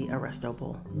probably a resto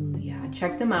bowl. Ooh, yeah.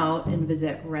 Check them out and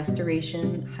visit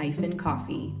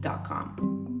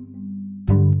restoration-coffee.com.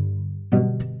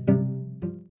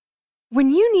 When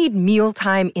you need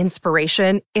mealtime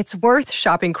inspiration, it's worth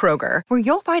shopping Kroger, where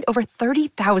you'll find over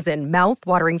 30,000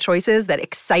 mouth-watering choices that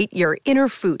excite your inner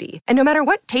foodie. And no matter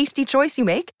what tasty choice you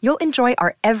make, you'll enjoy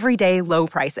our everyday low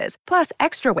prices, plus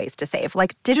extra ways to save,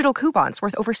 like digital coupons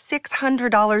worth over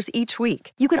 $600 each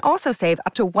week. You can also save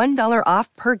up to $1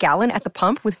 off per gallon at the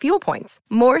pump with fuel points.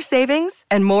 More savings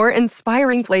and more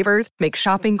inspiring flavors make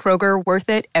shopping Kroger worth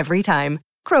it every time.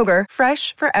 Kroger,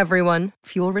 fresh for everyone.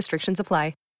 Fuel restrictions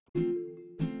apply.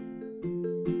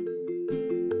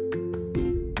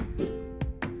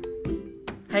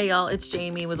 Hey y'all, it's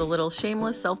Jamie with a little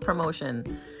shameless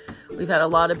self-promotion. We've had a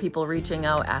lot of people reaching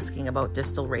out asking about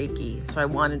distal Reiki, so I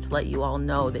wanted to let you all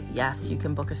know that yes, you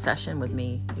can book a session with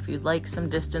me. If you'd like some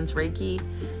distance Reiki,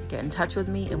 get in touch with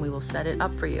me and we will set it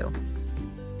up for you.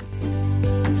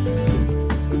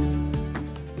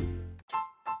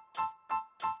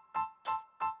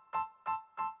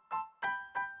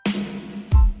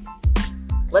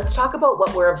 Let's talk about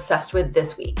what we're obsessed with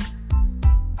this week.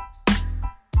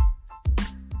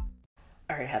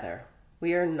 All right, Heather,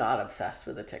 we are not obsessed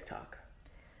with a TikTok.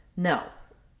 No,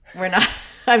 we're not.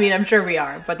 I mean, I'm sure we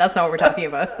are, but that's not what we're talking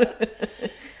about.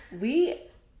 I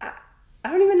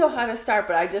don't even know how to start,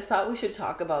 but I just thought we should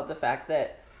talk about the fact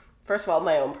that, first of all,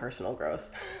 my own personal growth.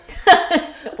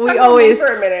 we always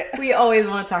for a minute. We always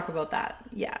want to talk about that.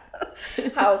 Yeah.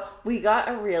 How we got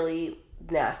a really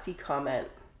nasty comment.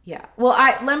 Yeah. Well,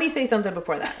 let me say something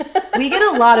before that. We get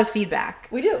a lot of feedback.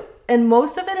 We do. And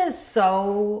most of it is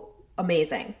so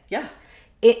amazing. Yeah.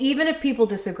 Even if people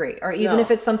disagree, or even if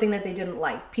it's something that they didn't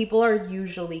like, people are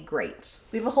usually great.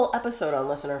 We have a whole episode on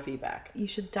listener feedback. You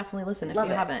should definitely listen if you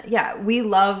haven't. Yeah, we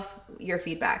love your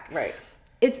feedback. Right.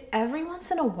 It's every once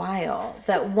in a while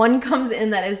that one comes in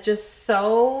that is just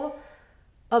so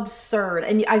absurd.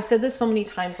 And I've said this so many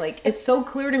times, like, it's so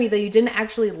clear to me that you didn't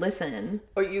actually listen.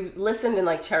 Or you listened and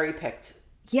like cherry picked.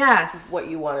 Yes. What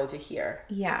you wanted to hear.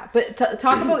 Yeah. But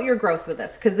talk about your growth with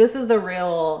this, because this is the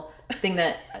real thing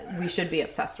that we should be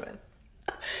obsessed with.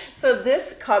 So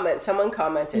this comment, someone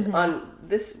commented on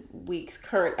this week's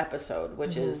current episode,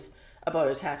 which is about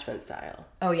attachment style.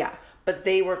 Oh, yeah. But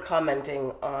they were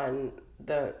commenting on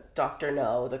the Dr.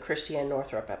 No, the Christiane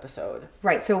Northrup episode.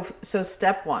 Right. So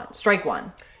step one, strike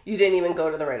one. You didn't even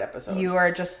go to the right episode. You are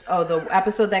just, the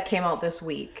episode that came out this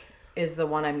week is the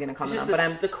one I'm going to comment on. But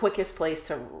I'm the quickest place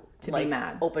to like, be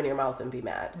mad. Open your mouth and be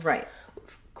mad. Right.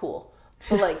 Cool.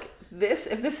 So like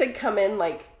if this had come in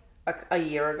like a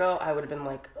year ago, I would have been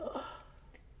like, ugh,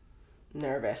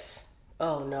 nervous.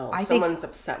 Oh no, someone's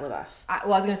upset with us. I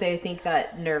was going to say, I think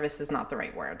that nervous is not the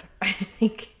right word. I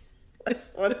think.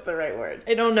 What's the right word?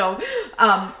 I don't know.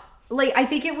 I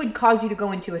think it would cause you to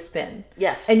go into a spin.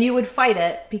 Yes. And you would fight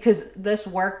it because this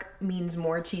work means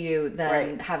more to you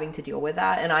than having to deal with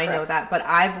that. And I know that, but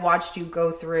I've watched you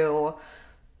go through,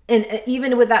 and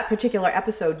even with that particular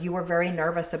episode, you were very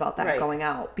nervous about that going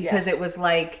out because it was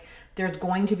like, there's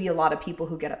going to be a lot of people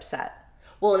who get upset.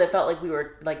 Well, and it felt like we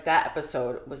were, like, that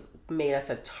episode made us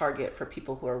a target for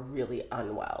people who are really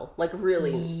unwell. Like,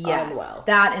 really unwell.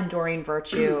 That and Doreen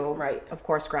Virtue. Right. Of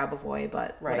course, Grabavoy,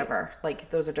 but whatever. Like,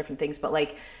 those are different things. But,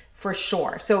 like, for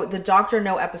sure. So, the Dr.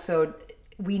 No episode,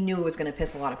 we knew it was going to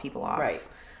piss a lot of people off. Right.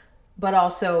 But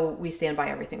also, we stand by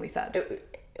everything we said.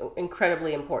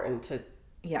 Incredibly important to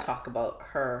talk about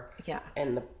her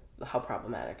and how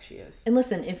problematic she is. And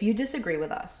listen, if you disagree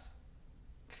with us,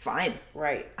 fine.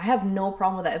 Right. I have no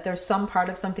problem with that. If there's some part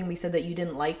of something we said that you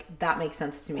didn't like, that makes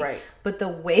sense to me. Right. But the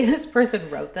way this person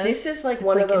wrote this is like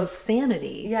one of those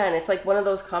insanity. Yeah, and it's like one of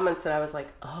those comments that I was like,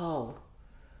 oh,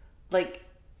 like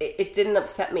it didn't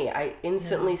upset me. I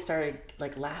instantly started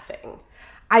like laughing.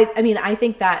 I mean, I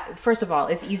think that first of all,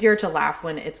 it's easier to laugh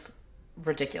when it's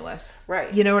ridiculous.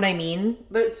 Right. You know what I mean?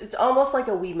 But it's almost like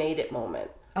a we made it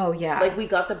moment. Oh yeah. Like we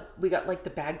got like the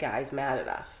bad guys mad at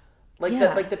us.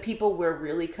 Like the people we're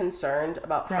really concerned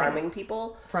about harming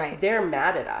people, they're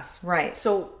mad at us. Right.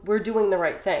 So we're doing the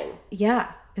right thing.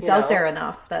 Yeah. It's out there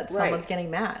enough that someone's getting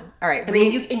mad. All right. I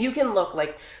mean, you can look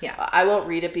like, I won't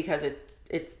read it because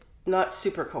it's not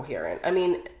super coherent. I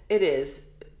mean, it is.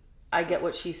 I get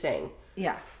what she's saying.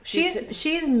 Yeah.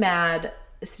 She's mad.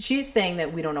 She's saying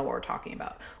that we don't know what we're talking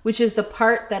about, which is the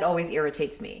part that always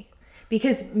irritates me.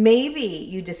 Because maybe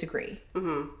you disagree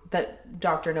that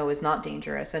Dr. No is not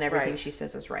dangerous and everything she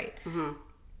says is right.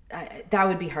 That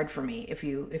would be hard for me if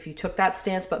you took that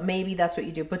stance, but maybe that's what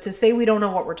you do. But to say we don't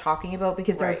know what we're talking about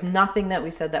because there's nothing that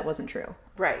we said that wasn't true.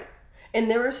 Right. And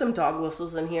there are some dog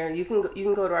whistles in here. You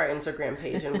can go to our Instagram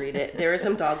page and read it. There are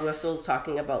some dog whistles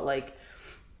talking about like,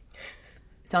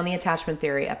 it's on the attachment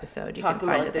theory episode. You can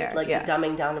find it there. Like the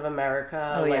dumbing down of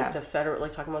America, the federal,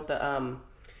 like talking about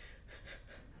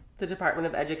the Department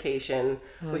of Education,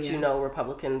 which you know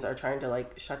Republicans are trying to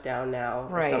like shut down now.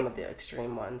 Or some of the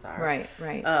extreme ones are.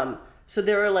 Right. So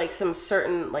there were like some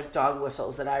certain like dog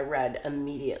whistles that I read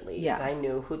immediately. Yeah. I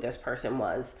knew who this person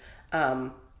was.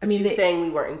 She was saying we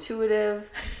weren't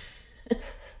intuitive.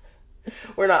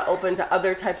 We're not open to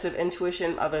other types of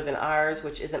intuition other than ours,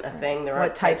 which isn't a thing. There are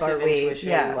types of intuition.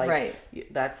 Yeah, like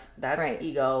that's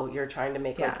ego. You're trying to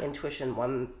make like intuition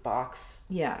one box.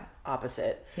 Yeah.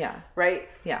 Opposite. Yeah. Right?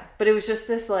 Yeah. But it was just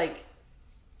this like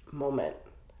moment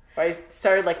where I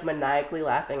started like maniacally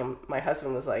laughing and my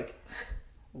husband was like,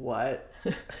 what?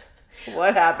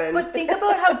 What happened? But think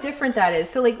about how different that is.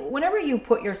 So like whenever you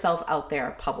put yourself out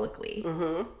there publicly,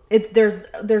 there's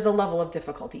a level of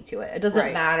difficulty to it. It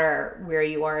doesn't matter where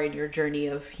you are in your journey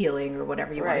of healing or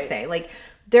whatever you want to say. Like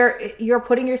you're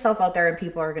putting yourself out there and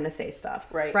people are going to say stuff.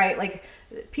 Right? Like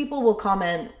people will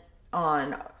comment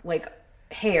on like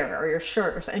hair or your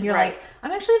shirt or something. And you're like,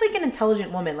 I'm actually like an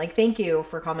intelligent woman. Like, thank you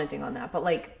for commenting on that. But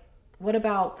like, what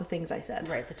about the things I said?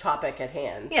 Right. The topic at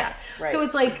hand. Yeah. Right. So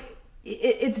it's like,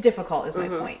 it's difficult is my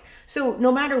point. So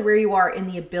no matter where you are in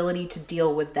the ability to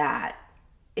deal with that,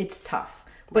 it's tough.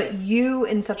 But you,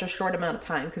 in such a short amount of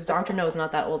time, because Dr. No is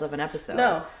not that old of an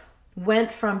episode,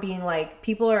 went from being like,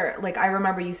 people are, like, I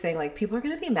remember you saying, like, people are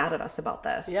going to be mad at us about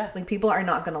this. Yeah. Like, people are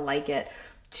not going to like it,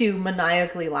 to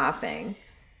maniacally laughing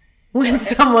when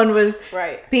someone was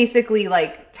basically,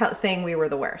 like, saying we were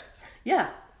the worst.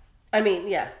 Yeah. I mean,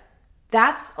 yeah.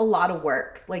 That's a lot of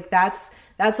work. Like, that's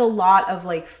a lot of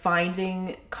like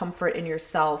finding comfort in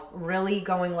yourself, really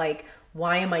going like,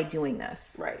 why am I doing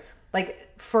this? Right. Like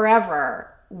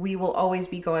forever, we will always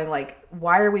be going like,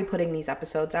 why are we putting these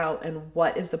episodes out and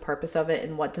what is the purpose of it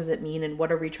and what does it mean and what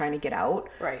are we trying to get out?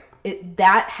 Right.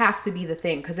 That has to be the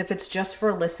thing, because if it's just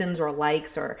for listens or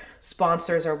likes or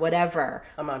sponsors or whatever,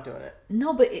 I'm not doing it.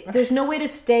 No, but there's no way to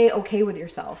stay okay with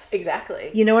yourself.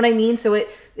 Exactly. You know what I mean? So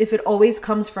if it always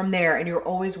comes from there and you're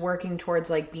always working towards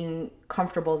like being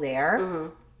comfortable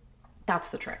there, that's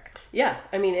the trick. Yeah.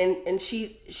 I mean, and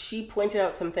she pointed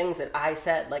out some things that I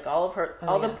said, like all of her,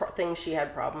 the things she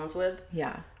had problems with.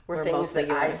 Yeah. Were things that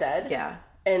I said. Yeah.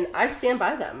 And I stand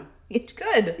by them. It's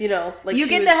good. You know, like you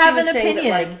get to have an opinion.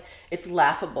 That, like, it's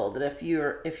laughable that if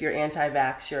you're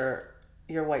anti-vax,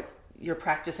 you're white, you're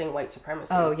practicing white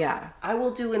supremacy. Oh yeah. I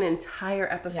will do an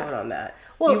entire episode on that.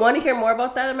 Well, you want to hear more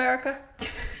about that, America?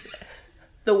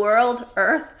 The world,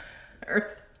 Earth.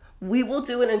 We will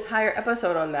do an entire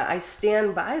episode on that. I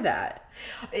stand by that.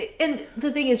 And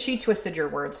the thing is, she twisted your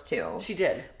words too. She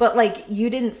did. But like,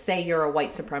 you didn't say you're a white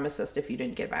supremacist if you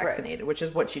didn't get vaccinated, which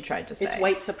is what she tried to say. It's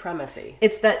white supremacy.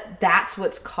 It's that's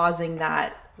what's causing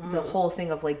that, the whole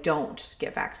thing of like, don't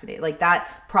get vaccinated. Like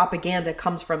that propaganda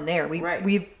comes from there.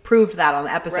 We've proved that on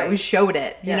the episode. We showed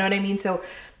it. You know what I mean? So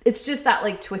it's just that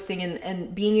like twisting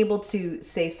and being able to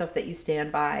say stuff that you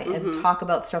stand by and talk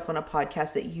about stuff on a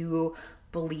podcast that you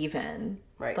believe in,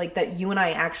 like that you and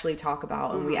I actually talk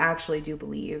about and we actually do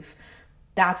believe.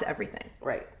 That's everything.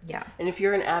 Right. Yeah. And if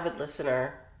you're an avid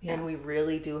listener and we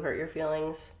really do hurt your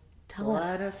feelings,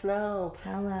 let us know.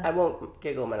 Tell us. I won't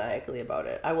giggle maniacally about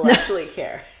it. I will actually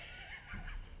care.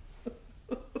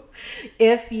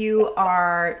 If you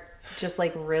are just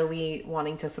like really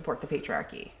wanting to support the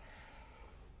patriarchy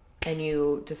and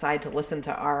you decide to listen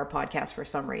to our podcast for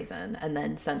some reason and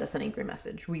then send us an angry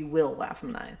message, we will laugh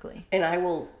maniacally. And I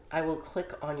will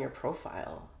click on your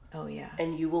profile. Oh yeah.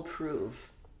 And you will prove.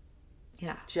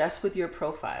 Yeah. Just with your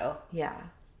profile. Yeah.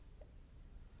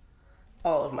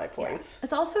 All of my points. Yeah.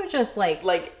 It's also just like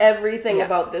everything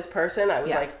about this person. I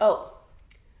was like, oh,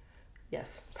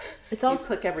 yes. It's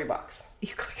also, you click every box.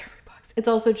 It's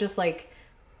also just like,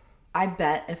 I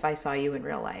bet if I saw you in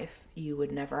real life, you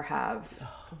would never have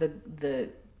the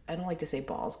I don't like to say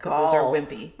balls because those are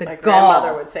wimpy. My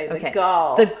grandmother would say the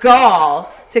gall. The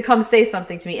gall to come say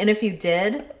something to me. And if you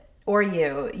did, or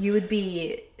you would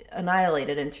be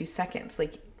annihilated in 2 seconds.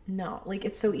 Like, no. Like,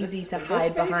 it's so easy to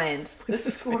hide behind.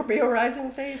 This Scorpio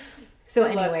rising face. So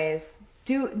anyways,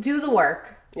 do the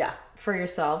work. Yeah. for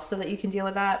yourself so that you can deal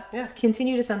with that. Yeah.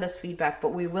 Continue to send us feedback, but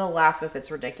we will laugh if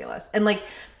it's ridiculous. And like,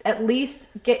 at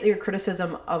least get your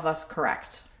criticism of us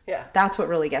correct. Yeah. That's what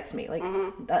really gets me. Like,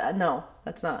 no,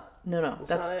 that's not. No,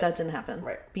 that didn't happen.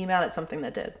 Right. Be mad at something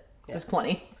that did. Yeah. There's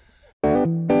plenty.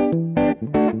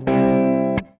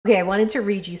 Okay, I wanted to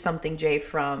read you something, Jay,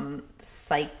 from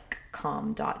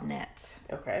psychcom.net.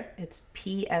 Okay. It's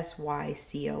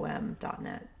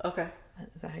psycom.net. Okay.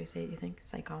 Is that how you say it, you think?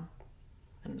 Psychcom?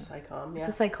 I don't know. Psychcom, yeah. It's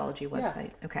a psychology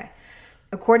website. Yeah. Okay.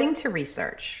 According to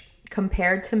research,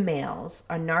 compared to males,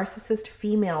 a narcissist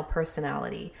female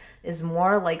personality is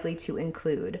more likely to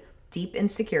include deep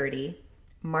insecurity,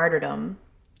 martyrdom,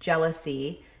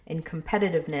 jealousy, and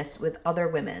competitiveness with other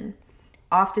women,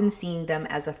 often seeing them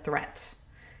as a threat.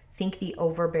 Think the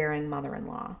overbearing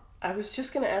mother-in-law. I was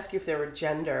just going to ask you if there were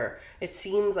gender. It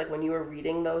seems like when you were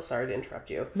reading those, sorry to interrupt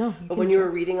you. No. But when you were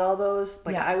reading all those,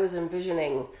 like I was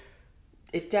envisioning,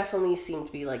 it definitely seemed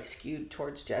to be like skewed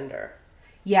towards gender.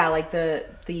 Yeah, like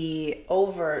the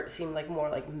overt seemed like more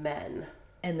like men.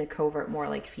 And the covert more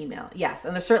like female. Yes,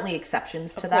 and there's certainly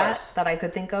exceptions to that I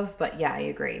could think of, but yeah, I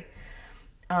agree.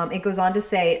 It goes on to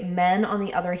say, men, on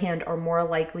the other hand, are more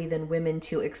likely than women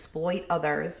to exploit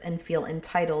others and feel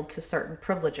entitled to certain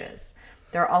privileges.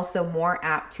 They're also more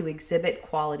apt to exhibit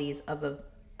qualities of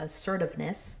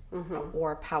assertiveness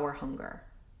or power hunger.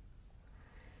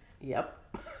 Yep.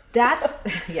 That's,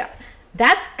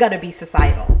 that's gotta be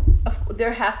societal.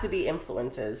 There have to be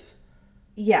influences.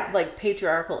 Yeah. Like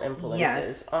patriarchal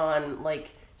influences on like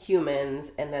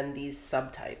humans and then these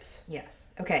subtypes.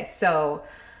 Yes. Okay, so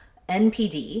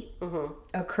NPD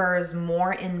occurs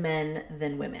more in men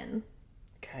than women.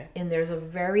 Okay. And there's a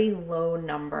very low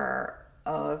number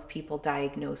of people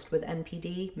diagnosed with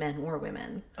NPD, men or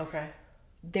women. Okay.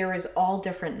 There is all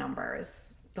different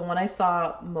numbers. The one I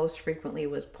saw most frequently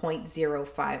was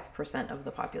 0.05% of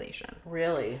the population.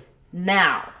 Really?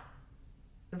 Now,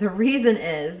 the reason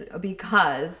is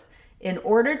because in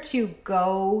order to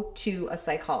go to a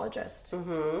psychologist,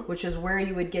 which is where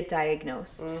you would get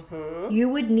diagnosed, you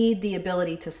would need the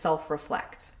ability to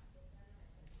self-reflect.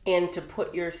 And to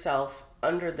put yourself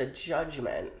under the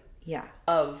judgment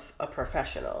of a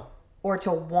professional. Or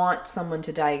to want someone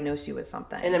to diagnose you with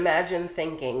something. And imagine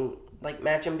being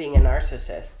a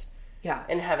narcissist. Yeah.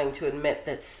 And having to admit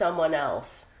that someone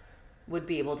else would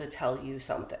be able to tell you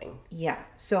something. Yeah.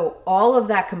 So all of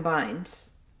that combined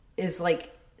is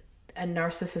like, a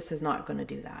narcissist is not going to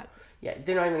do that. Yeah,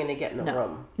 they're not even going to get in the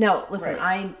room. No, listen,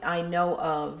 I know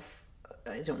of,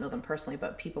 I don't know them personally,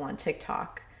 but people on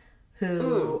TikTok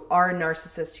who are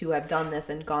narcissists who have done this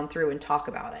and gone through and talk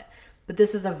about it. But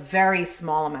this is a very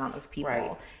small amount of people.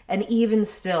 Right. And even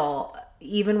still,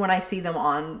 even when I see them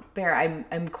on there,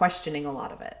 I'm questioning a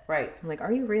lot of it. Right. I'm like,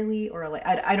 are you really? Or like,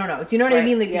 I don't know. Do you know what I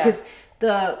mean? Like, because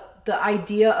the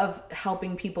idea of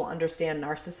helping people understand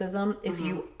narcissism,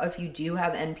 if you do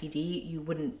have NPD, you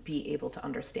wouldn't be able to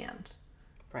understand.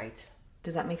 Right.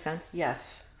 Does that make sense?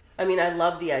 Yes. I mean, I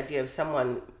love the idea of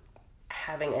someone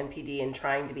having NPD and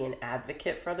trying to be an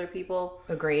advocate for other people.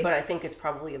 Agreed. But I think it's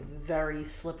probably a very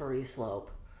slippery slope.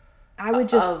 I would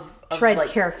just tread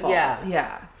careful. Yeah.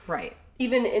 Yeah. Right.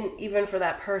 Even for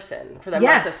that person, for them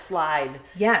not to slide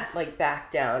like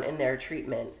back down in their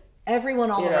treatment. Everyone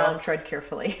all around tread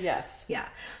carefully. Yes. Yeah.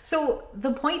 So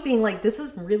the point being, like, this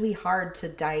is really hard to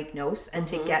diagnose and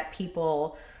to get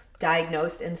people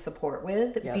diagnosed and support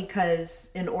with, because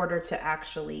in order to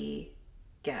actually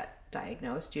get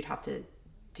diagnosed, you'd have to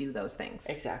do those things.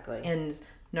 Exactly. And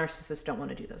narcissists don't want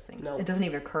to do those things. Nope. It doesn't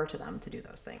even occur to them to do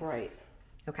those things. Right.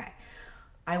 Okay.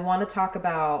 I want to talk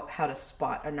about how to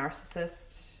spot a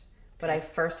narcissist, but I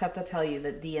first have to tell you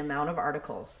that the amount of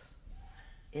articles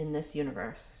in this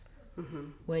universe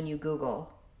when you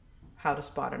Google how to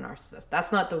spot a narcissist,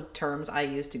 that's not the terms I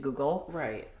use to Google.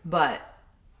 Right. But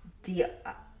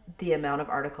the amount of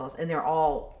articles, and they're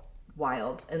all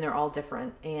wild and they're all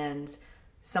different, and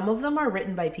some of them are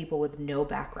written by people with no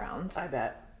background. I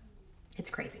bet.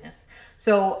 It's craziness.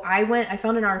 So I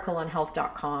found an article on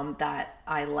health.com that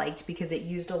I liked because it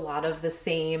used a lot of the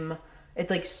same,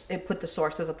 it put the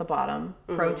sources at the bottom.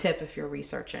 Pro tip if you're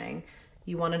researching,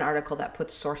 you want an article that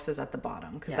puts sources at the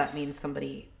bottom, because that means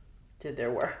somebody did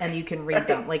their work. And you can read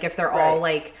them. Like if they're all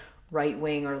like right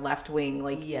wing or left wing,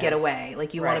 like get away.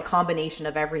 Like you want a combination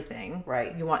of everything.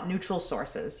 Right. You want neutral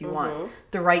sources. You want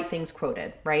the right things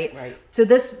quoted, right? Right. So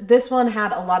this one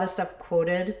had a lot of stuff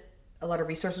quoted, a lot of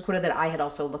resources quoted that I had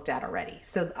also looked at already.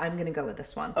 So I'm going to go with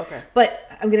this one. Okay. But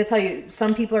I'm going to tell you,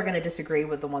 some people are going to disagree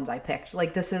with the ones I picked.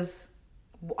 Like this is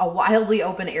a wildly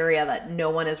open area that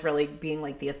no one is really being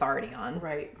like the authority on.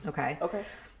 Right. Okay. Okay.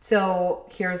 So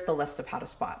here's the list of how to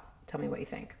spot Tell me what you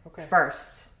think. Okay.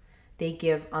 First, they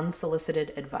give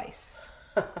unsolicited advice.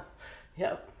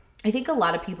 Yep. I think a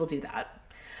lot of people do that.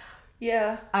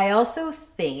 Yeah. I also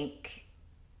think,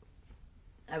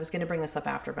 I was going to bring this up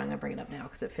after, but I'm going to bring it up now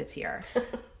because it fits here.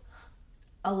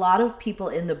 A lot of people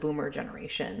in the boomer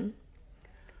generation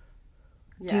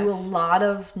do a lot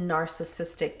of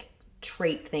narcissistic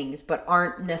trait things, but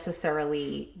aren't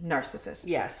necessarily narcissists.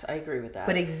 Yes, I agree with that.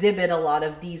 But exhibit a lot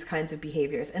of these kinds of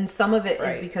behaviors. And some of it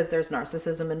is because there's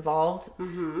narcissism involved.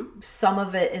 Mm-hmm. Some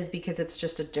of it is because it's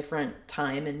just a different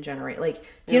time and generate. Like,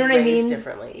 do you know what I mean?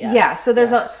 Differently, yes. Yeah, so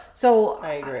there's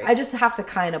I agree. I just have to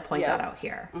kind of point that out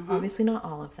here. Mm-hmm. Obviously not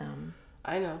all of them.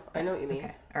 I know what you mean.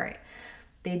 Okay, all right.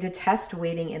 They detest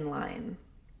waiting in line.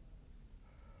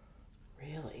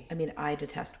 Really? I mean, I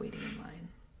detest waiting in line.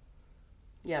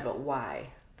 Yeah, but why?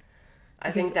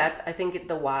 I think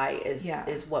the why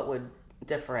is what would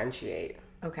differentiate.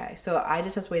 Okay, so I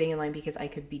detest waiting in line because I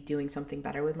could be doing something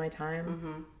better with my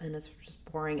time, and it's just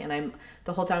boring. And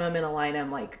the whole time I'm in a line,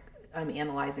 I'm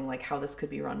analyzing like how this could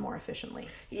be run more efficiently.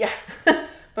 Yeah,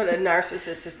 but a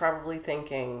narcissist is probably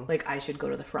thinking like I should go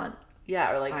to the front.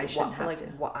 Yeah, or like I shouldn't have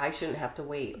to. I shouldn't have to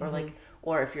wait,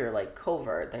 or if you're like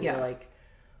covert, then you're like,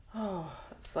 oh,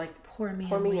 it's like poor me,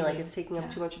 like it's taking up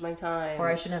too much of my time, or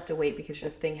I shouldn't have to wait because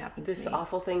this thing happened. This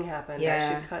awful thing happened.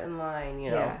 I should cut in line.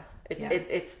 You know,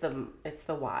 it's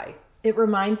the why. It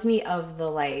reminds me of the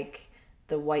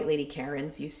white lady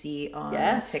Karens you see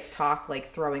on TikTok, like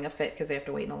throwing a fit because they have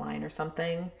to wait in a line or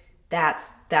something.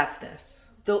 That's this.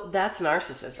 That's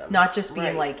narcissism. Not just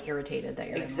being like irritated that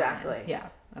you're exactly. In line. Yeah.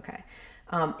 Okay.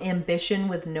 Ambition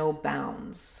with no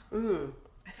bounds.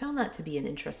 I found that to be an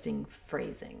interesting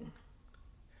phrasing.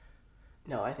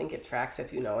 No, I think it tracks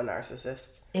if you know a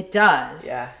narcissist. It does.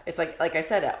 Yeah. It's like I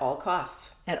said, at all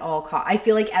costs. At all costs. I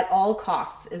feel like at all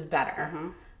costs is better. Mm-hmm.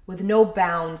 With no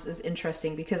bounds is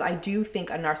interesting because I do think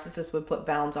a narcissist would put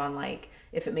bounds on like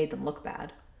if it made them look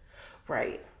bad.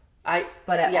 Right.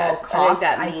 But at all costs,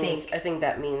 I think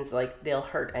that means like they'll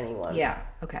hurt anyone. Yeah.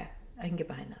 Okay. I can get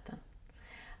behind that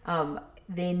then.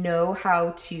 They know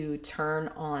how to turn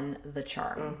on the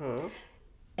charm. Mm-hmm.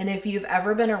 And if you've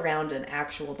ever been around an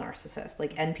actual narcissist,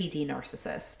 like NPD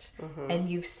narcissist, and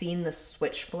you've seen the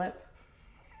switch flip,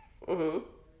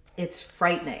 it's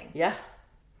frightening. Yeah.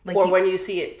 Like when you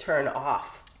see it turn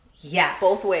off. Yes.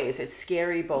 Both ways. It's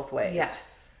scary both ways.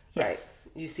 Yes. Right.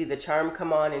 You see the charm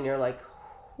come on and you're like,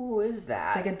 who is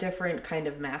that? It's like a different kind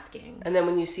of masking. And then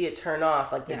when you see it turn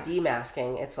off, like the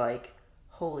demasking, it's like,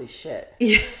 holy shit.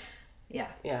 Yeah.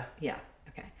 Yeah.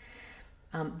 Okay.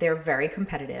 They're very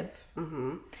competitive.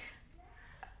 Mm-hmm.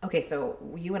 Okay, so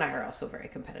you and I are also very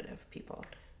competitive people.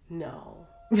 No.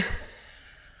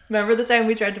 Remember the time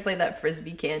we tried to play that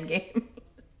Frisbee can game?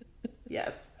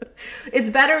 Yes. It's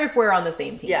better if we're on the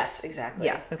same team. Yes, exactly.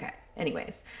 Yeah, okay.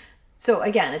 Anyways. So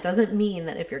again, it doesn't mean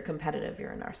that if you're competitive,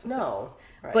 you're a narcissist. No.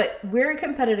 Right. But we're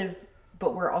competitive,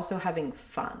 but we're also having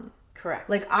fun. Correct.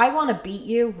 Like, I want to beat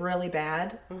you really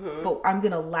bad, but I'm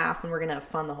going to laugh and we're going to have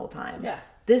fun the whole time. Yeah.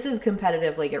 This is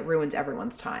competitive, like it ruins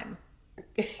everyone's time.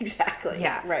 Exactly.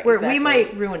 Yeah. Right. We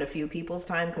might ruin a few people's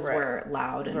time because we're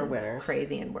loud and we're winners.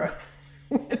 Crazy and we're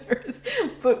winners.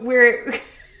 But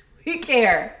we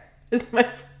care. Is my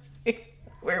point.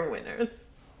 We're winners.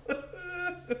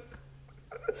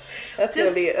 That's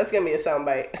gonna be a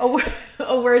soundbite.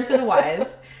 A word to the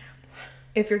wise.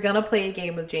 If you're gonna play a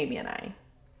game with Jamie and I,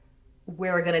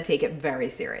 we're gonna take it very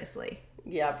seriously.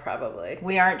 Yeah, probably.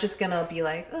 We aren't just gonna be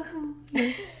like,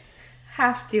 oh,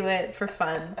 half do it for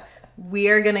fun. We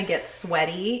are gonna get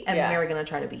sweaty and we are gonna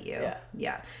try to beat you.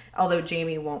 Yeah. Although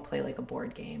Jamie won't play like a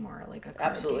board game or like a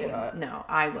card Absolutely game. not. No,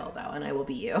 I will though, and I will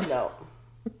beat you. No.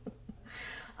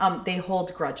 They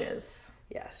hold grudges.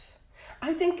 Yes.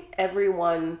 I think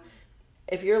everyone,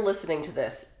 if you're listening to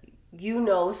this, you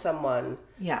know someone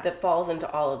that falls into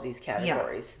all of these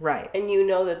categories. Yeah, right. And you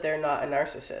know that they're not a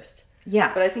narcissist.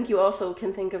 Yeah. But I think you also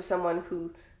can think of someone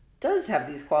who does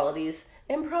have these qualities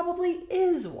and probably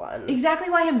is one.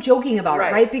 Exactly why I'm joking about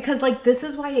it, right? Because like this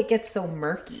is why it gets so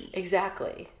murky.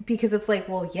 Exactly. Because it's like,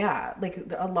 well, yeah, like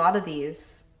a lot of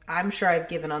these, I'm sure I've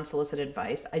given unsolicited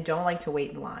advice. I don't like to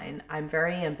wait in line. I'm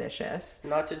very ambitious.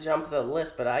 Not to jump the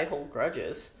list, but I hold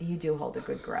grudges. You do hold a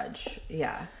good grudge.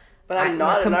 Yeah. But I'm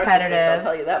not a narcissist, I'll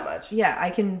tell you that much. Yeah, I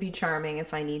can be charming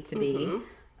if I need to be.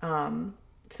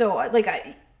 So like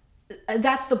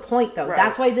that's the point though. Right.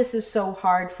 That's why this is so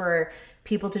hard for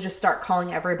people to just start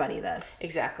calling everybody this.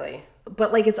 Exactly.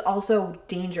 But like it's also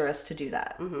dangerous to do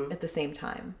that at the same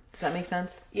time. Does that make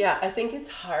sense? Yeah, I think it's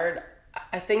hard.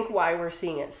 I think why we're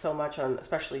seeing it so much on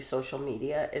especially social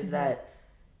media is that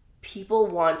people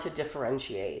want to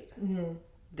differentiate.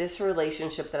 this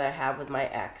relationship that I have with my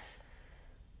ex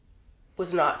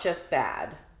was not just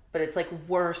bad, but it's like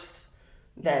worse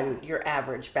than your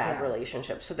average bad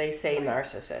relationship. So they say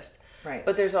narcissist. Right.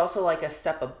 But there's also like a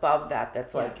step above that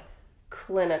that's like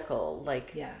clinical.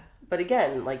 Like, but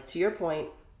again, like to your point,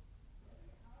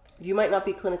 you might not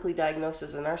be clinically diagnosed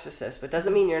as a narcissist, but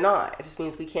doesn't mean you're not. It just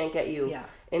means we can't get you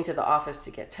into the office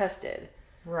to get tested.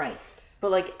 Right. But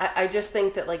like, I just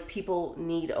think that like people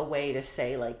need a way to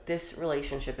say like, this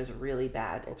relationship is really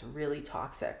bad. It's really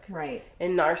toxic. Right.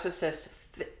 And narcissist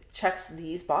checks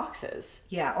these boxes.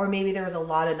 Yeah. Or maybe there was a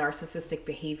lot of narcissistic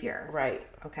behavior. Right.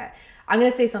 Okay. I'm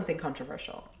going to say something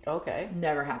controversial. Okay.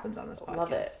 Never happens on this podcast.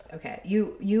 Love it. Okay.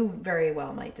 You very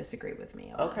well might disagree with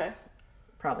me on this.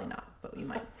 Probably not, but you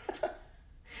might.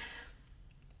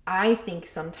 I think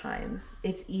sometimes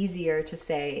it's easier to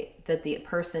say that the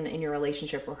person in your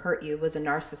relationship who hurt you was a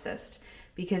narcissist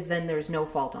because then there's no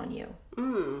fault on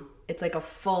you. It's like a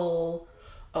full,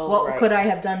 what could I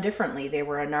have done differently? They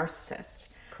were a narcissist.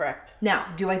 Correct. Now,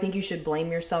 do I think you should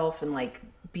blame yourself and like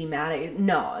be mad at you?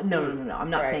 No.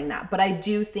 I'm not saying that. But I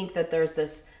do think that there's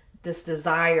this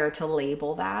desire to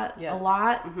label that a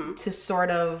lot to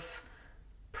sort of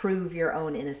prove your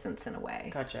own innocence in a way.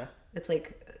 Gotcha. It's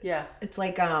like, it's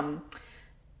like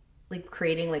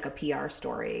creating like a PR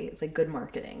story. It's like good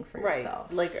marketing for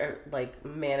yourself. Like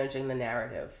managing the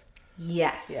narrative.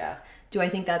 Yes. Yeah. Do I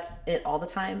think that's it all the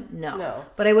time? No.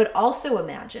 But I would also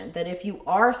imagine that if you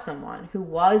are someone who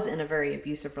was in a very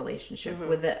abusive relationship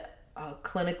with a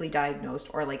clinically diagnosed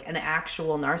or like an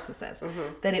actual narcissist,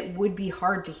 that it would be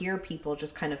hard to hear people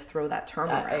just kind of throw that term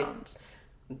around.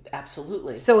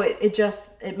 Absolutely. So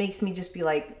it makes me just be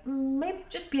like, maybe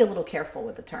just be a little careful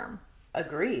with the term.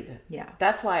 Agreed. Yeah.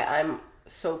 That's why I'm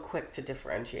so quick to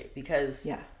differentiate, because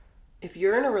if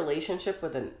you're in a relationship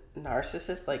with a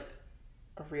narcissist, like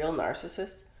a real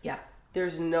narcissist,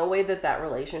 there's no way that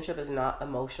relationship is not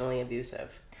emotionally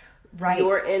abusive. Right.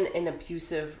 You're in an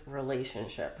abusive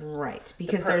relationship. Right.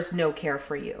 Because there's no care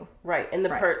for you. Right. And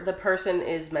the person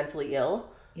is mentally ill.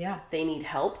 Yeah. They need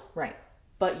help. Right.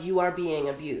 But you are being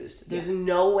abused. There's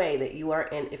no way that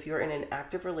if you're in an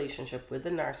active relationship with a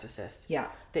narcissist,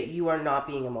 that you are not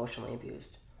being emotionally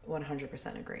abused.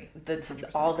 100% agree.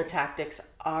 All the tactics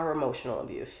are emotional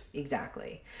abuse.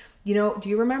 Exactly. You know, do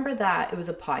you remember that it was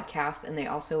a podcast and they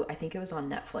also, I think it was on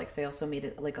Netflix, they also made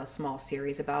it like a small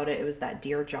series about it. It was that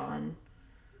Dear John.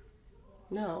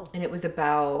 No. And it was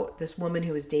about this woman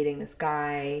who was dating this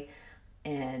guy,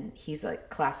 and he's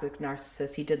like classic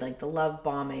narcissist. He did like the love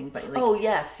bombing, but like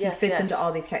he fits into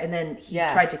all these and then he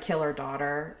tried to kill her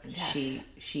daughter, and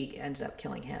she ended up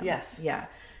killing him. Yes. Yeah.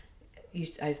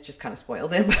 I just kind of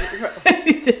spoiled it, but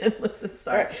you didn't listen.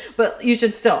 Sorry. Right. But you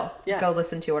should still go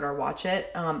listen to it or watch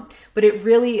it. But it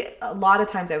really, a lot of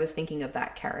times I was thinking of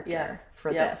that character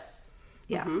for this.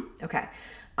 Yeah. Okay.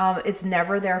 It's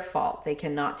never their fault. They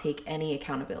cannot take any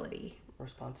accountability.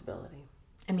 Responsibility.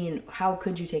 I mean, how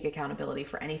could you take accountability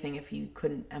for anything if you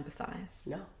couldn't empathize?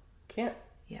 No, can't.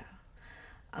 Yeah.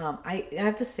 I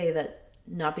have to say that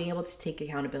not being able to take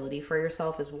accountability for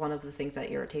yourself is one of the things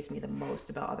that irritates me the most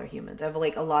about other humans. I have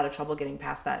like a lot of trouble getting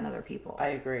past that in other people. I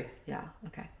agree. Yeah.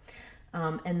 Okay.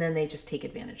 And then they just take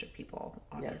advantage of people,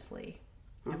 obviously.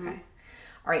 Yep. Okay.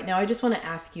 All right. Now I just want to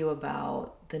ask you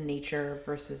about the nature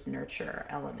versus nurture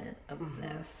element of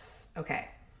this. Okay.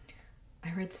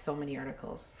 I read so many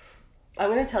articles. I'm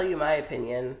going to tell you my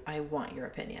opinion. I want your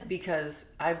opinion.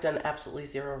 Because I've done absolutely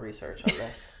zero research on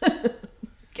this.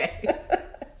 Okay.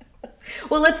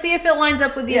 Well, let's see if it lines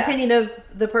up with the opinion of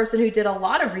the person who did a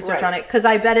lot of research on it, because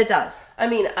I bet it does. I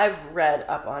mean, I've read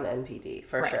up on NPD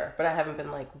for sure, but I haven't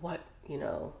been like, what,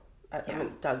 I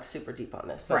haven't dug super deep on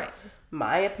this. But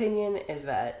my opinion is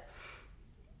that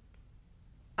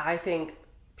I think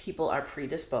people are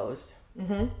predisposed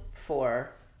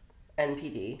for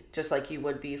NPD, just like you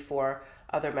would be for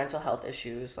other mental health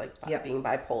issues, like being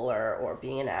bipolar or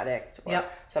being an addict or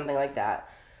something like that.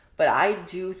 But I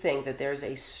do think that there's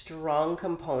a strong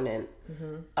component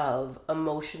of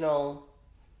emotional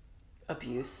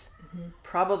abuse,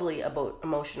 probably about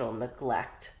emotional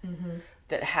neglect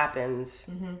that happens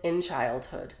in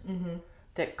childhood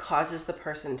that causes the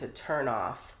person to turn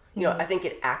off. I think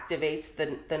it activates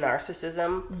the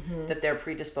narcissism that they're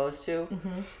predisposed to.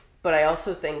 But I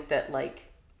also think that like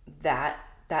that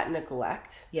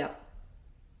neglect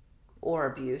or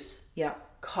abuse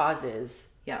causes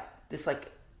this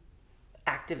like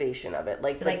activation of it,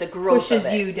 like the growth pushes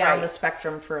of it. You down the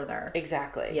spectrum further.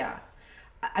 Exactly. Yeah.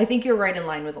 I think you're right in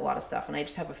line with a lot of stuff, and I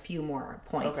just have a few more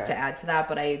points to add to that,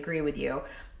 but I agree with you.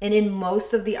 And in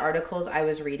most of the articles I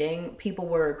was reading, people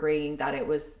were agreeing that it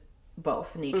was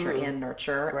both nature and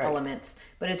nurture elements,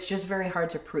 but it's just very hard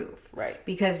to prove. Right.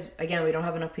 Because, again, we don't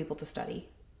have enough people to study.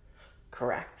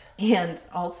 Correct. And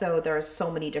also there's so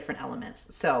many different elements.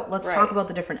 So let's talk about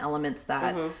the different elements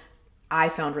that I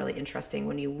found really interesting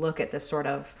when you look at this sort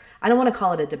of, I don't want to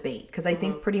call it a debate, because I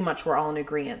think pretty much we're all in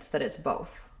agreement that it's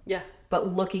both. Yeah.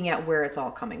 But looking at where it's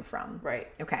all coming from. Right.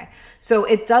 Okay. So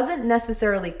it doesn't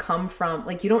necessarily come from,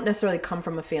 like, you don't necessarily come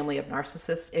from a family of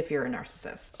narcissists if you're a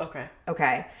narcissist. Okay.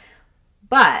 Okay.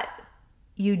 But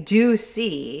you do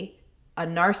see a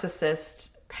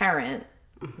narcissist parent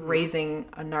raising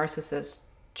a narcissist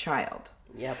child.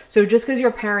 Yep. So just because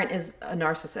your parent is a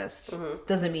narcissist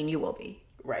doesn't mean you will be.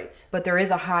 Right. But there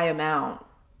is a high amount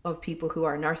of people who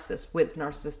are narcissists with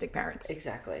narcissistic parents.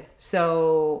 Exactly.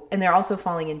 So, and they're also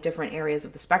falling in different areas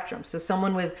of the spectrum. So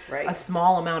someone with a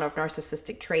small amount of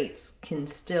narcissistic traits can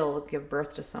still give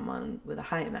birth to someone with a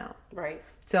high amount. Right.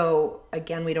 So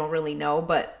again, we don't really know,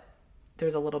 but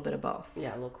there's a little bit of both.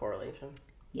 Yeah, a little correlation.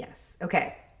 Yes.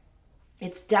 Okay.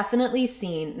 It's definitely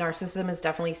seen, narcissism is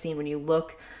definitely seen when you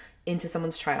look into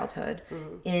someone's childhood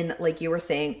in, like you were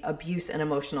saying, abuse and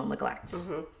emotional neglect.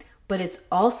 But it's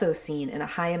also seen in a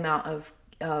high amount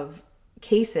of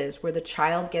cases where the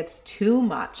child gets too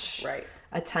much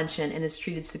attention and is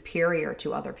treated superior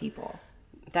to other people.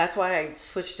 That's why I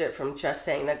switched it from just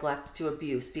saying neglect to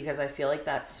abuse, because I feel like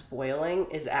that spoiling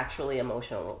is actually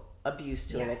emotional abuse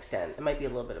to an extent. It might be a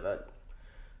little bit of a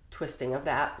twisting of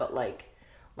that, but like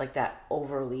that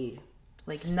overly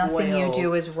spoiled, nothing you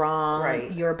do is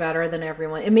wrong. You're better than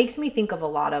everyone. It makes me think of a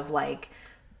lot of like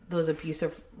those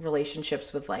abusive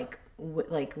relationships with like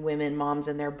women, moms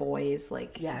and their boys,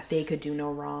 like they could do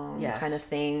no wrong kind of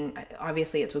thing.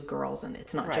 Obviously it's with girls and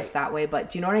it's not just that way,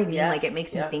 but do you know what I mean? Like it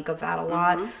makes me think of that a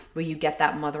lot, where you get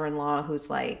that mother-in-law who's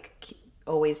like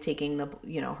always taking the,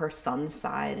 you know, her son's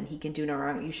side and he can do no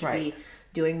wrong. You should be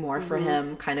doing more for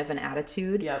him, kind of an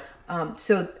attitude.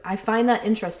 So I find that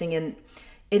interesting, and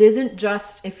it isn't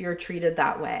just if you're treated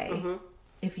that way.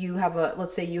 If you have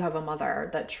let's say you have a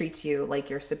mother that treats you like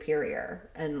you're superior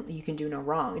and you can do no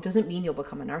wrong, it doesn't mean you'll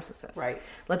become a narcissist.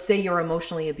 Let's say you're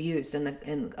emotionally abused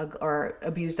or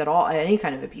abused at all, any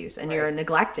kind of abuse, and you're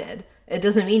neglected. It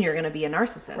doesn't mean you're going to be a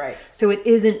narcissist. So it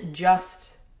isn't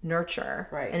just nurture,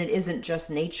 and it isn't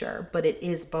just nature, but it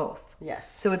is both.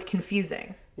 So it's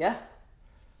confusing.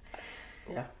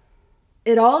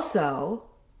 It also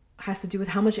has to do with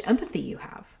how much empathy you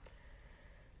have.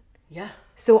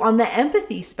 So on the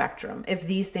empathy spectrum, if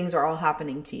these things are all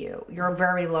happening to you, you're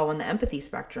very low on the empathy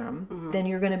spectrum, then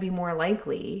you're going to be more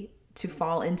likely to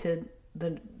fall into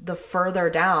the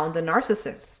further down the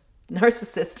narcissist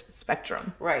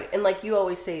spectrum. And like you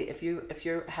always say, if you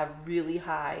have really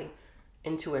high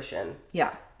intuition,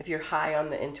 if you're high on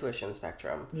the intuition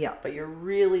spectrum, but you're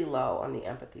really low on the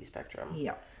empathy spectrum,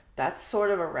 that's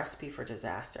sort of a recipe for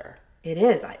disaster. It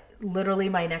is. Literally,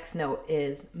 my next note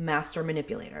is master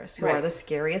manipulators, who are the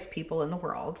scariest people in the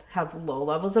world, have low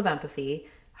levels of empathy,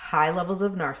 high levels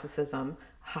of narcissism,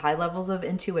 high levels of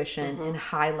intuition, and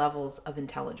high levels of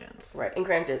intelligence. And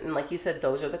granted, and like you said,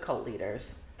 those are the cult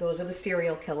leaders. Those are the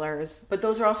serial killers. But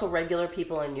those are also regular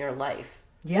people in your life.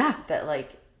 That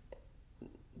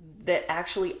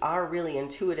actually are really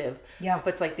intuitive. But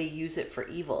it's like they use it for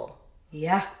evil.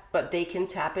 But they can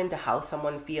tap into how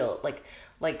someone feels. Like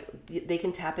they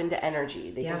can tap into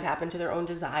energy. They can tap into their own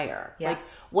desire. Like,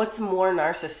 what's more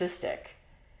narcissistic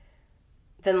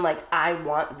than like, I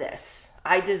want this.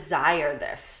 I desire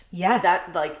this.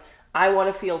 That like, I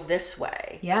want to feel this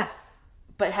way.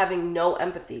 But having no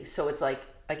empathy. So it's like,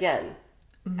 again,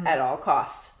 at all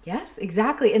costs.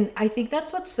 Exactly. And I think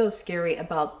that's what's so scary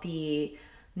about the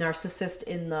narcissist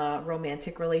in the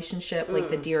romantic relationship, like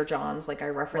the Dear Johns, like I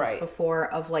referenced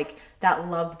before, of like that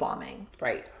love bombing.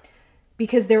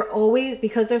 Because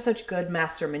they're such good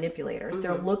master manipulators,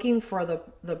 they're looking for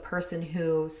the person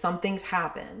who something's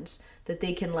happened that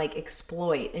they can like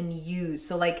exploit and use.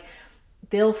 So like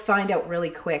they'll find out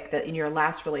really quick that in your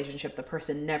last relationship, the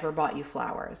person never bought you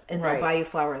flowers, and they'll buy you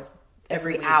flowers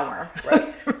every hour.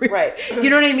 Do you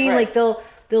know what I mean? Like they'll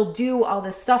do all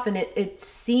this stuff, and it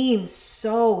seems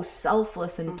so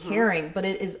selfless and caring, but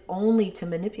it is only to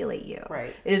manipulate you.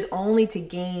 It is only to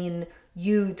gain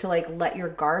you to like let your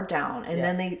guard down, and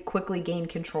then they quickly gain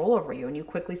control over you, and you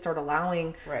quickly start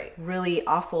allowing really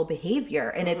awful behavior,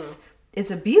 and it's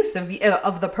abuse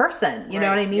of the person. You know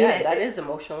what I mean? That is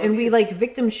emotional and abuse. We like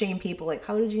victim shame people, like,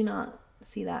 how did you not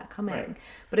see that coming?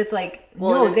 But it's like,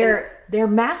 no, they're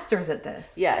masters at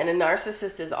this. And a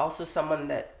narcissist is also someone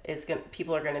that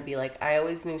people are gonna be like, I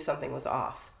always knew something was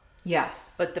off.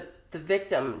 But the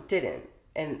victim didn't,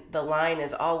 and the line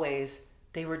is always,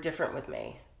 they were different with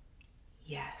me.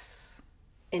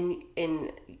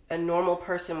 in a normal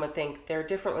person would think they're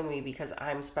different with me because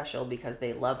I'm special, because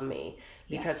they love me,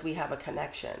 because we have a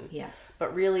connection. Yes.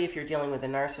 But really, if you're dealing with a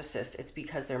narcissist, it's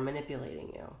because they're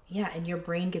manipulating you. Yeah, and your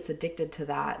brain gets addicted to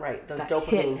that. Right, those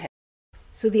dopamine hits.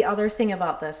 So the other thing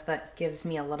about this that gives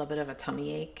me a little bit of a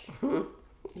tummy ache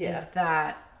is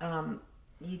that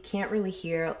you can't really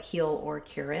heal or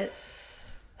cure it.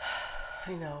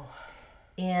 I know.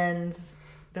 And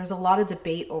there's a lot of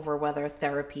debate over whether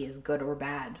therapy is good or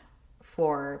bad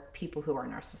for people who are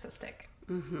narcissistic.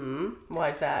 Why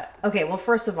is that? Okay, well,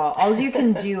 first of all you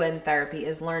can do in therapy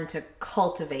is learn to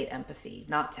cultivate empathy,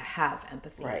 not to have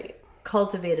empathy. Right.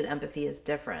 Cultivated empathy is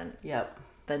different Yep.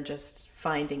 than just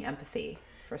finding empathy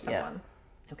for someone.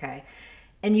 Yep. Okay?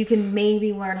 And you can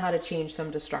maybe learn how to change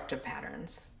some destructive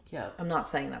patterns. Yep. I'm not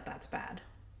saying that that's bad.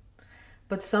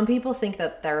 But some people think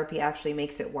that therapy actually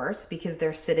makes it worse because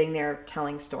they're sitting there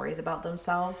telling stories about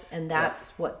themselves, and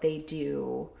that's what they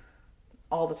do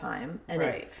all the time. And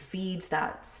it feeds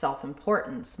that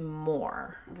self-importance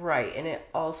more. Right. And it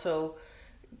also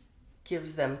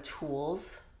gives them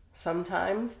tools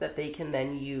sometimes that they can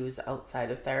then use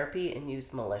outside of therapy and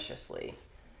use maliciously.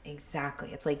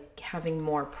 Exactly. It's like having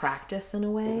more practice in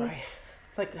a way. Right.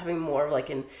 It's like having more of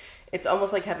like it's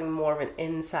almost like having more of an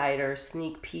insider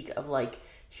sneak peek of like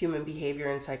human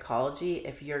behavior and psychology.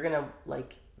 If you're going to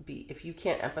like if you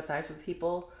can't empathize with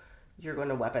people, you're going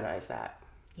to weaponize that.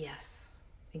 Yes.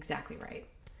 Exactly right.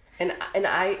 And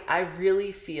I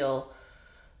really feel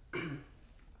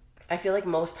like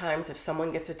most times if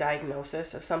someone gets a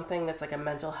diagnosis of something that's like a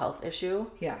mental health issue,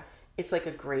 it's like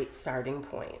a great starting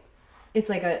point. It's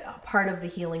like a part of the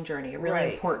healing journey, a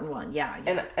really important one. Yeah.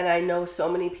 And I know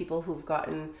so many people who've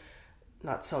gotten,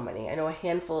 not so many, I know a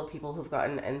handful of people who've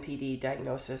gotten NPD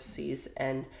diagnoses,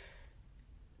 and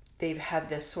they've had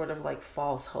this sort of like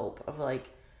false hope of like,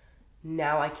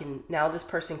 now this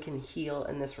person can heal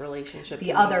in this relationship.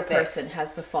 The other person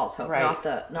has the false hope, not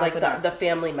the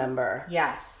family member.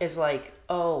 Yes. Is like,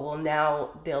 oh, well,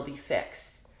 now they'll be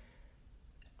fixed.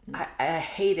 I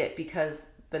hate it because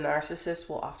the narcissist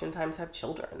will oftentimes have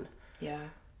children. Yeah.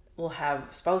 Will have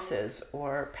spouses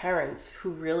or parents who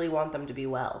really want them to be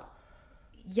well.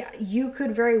 Yeah, you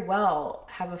could very well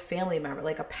have a family member,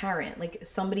 like a parent, like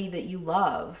somebody that you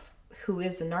love who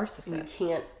is a narcissist. You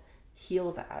can't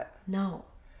heal that. No.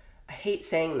 I hate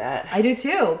saying that. I do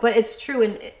too, but it's true,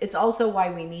 and it's also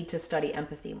why we need to study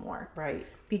empathy more. Right.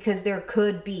 Because there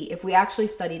could be, if we actually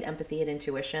studied empathy and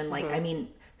intuition, like, I mean,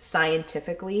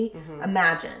 scientifically,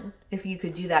 imagine if you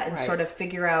could do that and sort of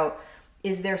figure out,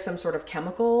 is there some sort of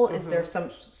chemical? Is there some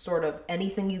sort of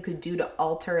anything you could do to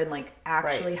alter and like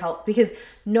actually help? Because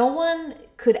no one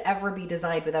could ever be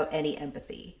designed without any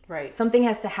empathy. Right. Something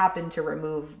has to happen to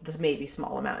remove this maybe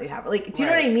small amount you have. Like, do you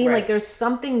know what I mean? Like there's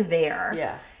something there.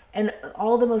 Yeah. And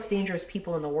all the most dangerous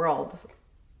people in the world,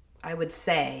 I would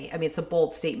say, I mean, it's a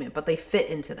bold statement, but they fit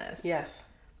into this. Yes.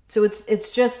 So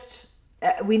it's just,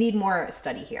 we need more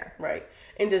study here. Right.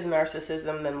 And does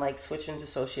narcissism then like switch into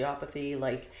sociopathy,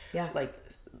 like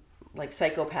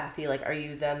psychopathy? Like, are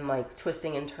you then like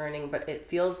twisting and turning? But it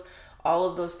feels all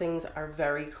of those things are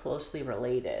very closely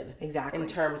related. Exactly. In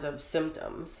terms of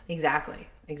symptoms. Exactly.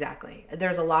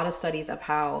 There's a lot of studies of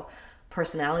how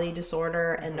personality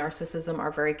disorder and narcissism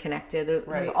are very connected.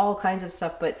 There's all kinds of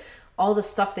stuff, but all the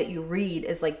stuff that you read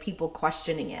is like people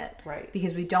questioning it. Right.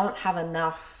 Because we don't have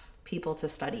enough people to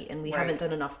study, and we haven't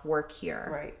done enough work here.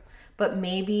 Right. But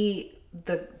maybe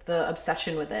the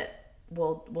obsession with it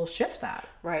will shift that.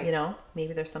 Right. You know,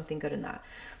 maybe there's something good in that.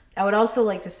 I would also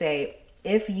like to say,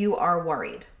 if you are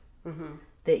worried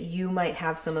that you might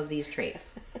have some of these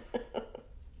traits,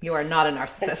 you are not a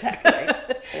narcissist. Exactly.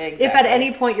 If at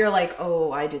any point you're like,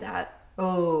 oh, I do that.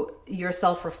 Oh, you're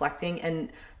self-reflecting,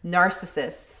 and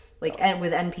narcissists, like and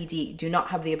with NPD, do not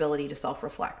have the ability to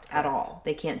self-reflect at all.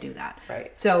 They can't do that.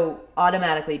 Right. So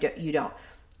automatically you don't.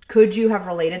 Could you have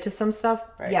related to some stuff?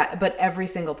 Right. Yeah, but every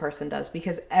single person does,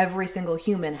 because every single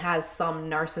human has some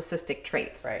narcissistic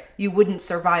traits. Right. You wouldn't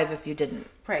survive if you didn't.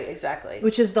 Right, exactly.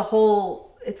 Which is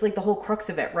it's like the whole crux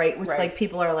of it, right? Which like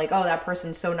people are like, oh, that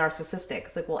person's so narcissistic.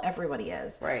 It's like, well, everybody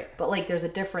is. Right. But like there's a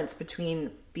difference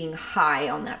between being high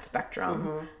on that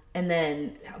spectrum and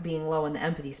then being low in the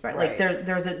empathy spectrum. Right. Like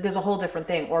there's a whole different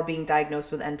thing, or being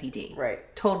diagnosed with NPD.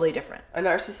 Right. Totally different. A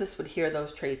narcissist would hear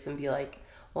those traits and be like,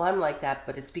 well, I'm like that,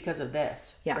 but it's because of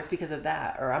this. Yeah. Or it's because of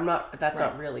that. Or that's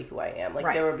not really who I am.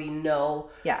 Like there would be no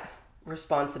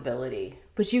responsibility.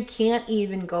 But you can't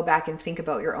even go back and think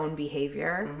about your own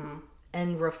behavior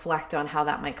and reflect on how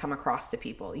that might come across to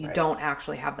people. You don't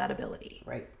actually have that ability.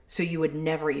 Right. So you would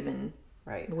never even,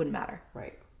 it wouldn't matter.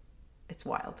 Right. It's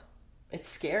wild. It's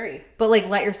scary. But like,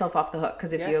 let yourself off the hook,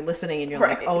 because if you're listening and you're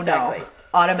like, oh no,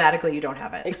 automatically you don't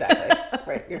have it. Exactly.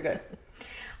 Right. You're good.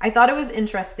 I thought it was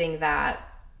interesting that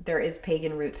there is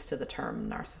pagan roots to the term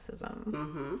narcissism.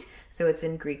 Mm-hmm. So it's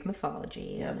in Greek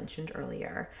mythology, I mentioned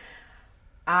earlier.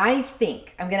 I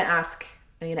think I'm going to ask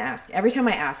every time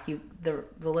I ask you, the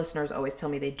listeners always tell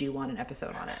me they do want an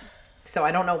episode on it. So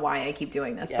I don't know why I keep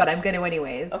doing this, but I'm going to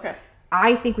anyways. Okay.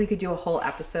 I think we could do a whole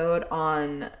episode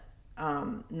on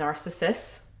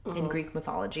Narcissus in Greek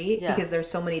mythology, because there's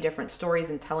so many different stories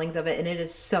and tellings of it, and it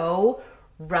is so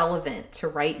relevant to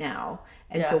right now,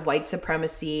 and to white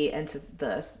supremacy, and to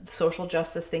the social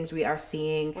justice things we are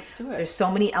seeing. Let's do it. There's so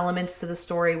many elements to the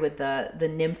story with the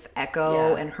nymph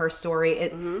Echo and her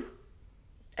story.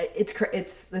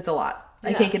 It's a lot.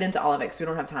 I can't get into all of it because we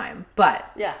don't have time.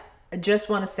 But I just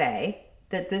want to say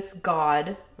that this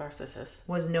god, Narcissus,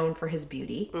 was known for his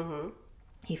beauty. Mm-hmm.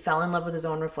 He fell in love with his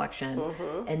own reflection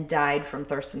and died from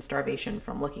thirst and starvation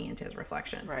from looking into his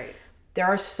reflection. Right. There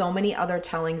are so many other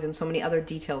tellings and so many other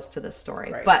details to this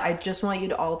story. Right. But I just want you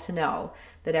to all to know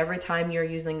that every time you're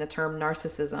using the term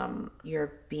narcissism,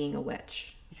 you're being a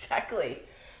witch. Exactly.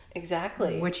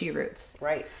 Witchy roots.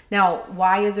 Right. Now,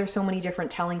 why is there so many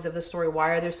different tellings of the story? Why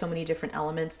are there so many different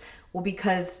elements? Well,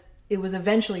 because it was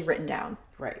eventually written down.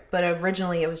 Right. But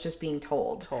originally it was just being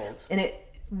told. And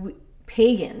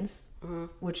pagans,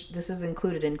 which this is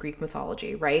included in Greek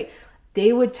mythology, right?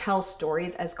 They would tell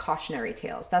stories as cautionary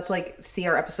tales. That's like, see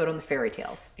our episode on the fairy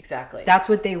tales. Exactly. That's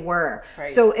what they were. Right.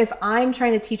 So if I'm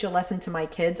trying to teach a lesson to my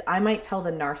kids, I might tell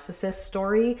the narcissist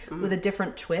story with a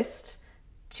different twist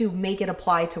to make it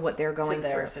apply to what they're going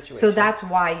through. Situation. So that's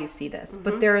why you see this.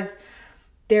 But there is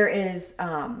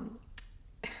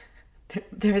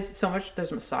so much,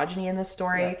 there's misogyny in this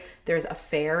story. Yep. There's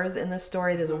affairs in this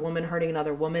story. There's a woman hurting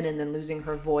another woman and then losing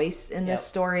her voice in this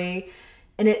story.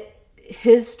 And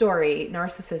his story,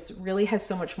 Narcissus, really has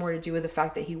so much more to do with the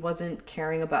fact that he wasn't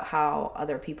caring about how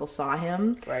other people saw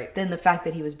him than the fact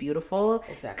that he was beautiful.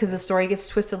 Exactly. Because the story gets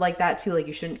twisted like that too. Like,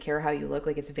 you shouldn't care how you look.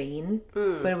 Like, it's vain.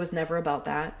 But it was never about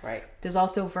that. Right. There's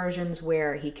also versions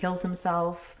where he kills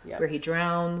himself, where he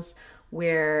drowns,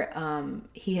 where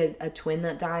he had a twin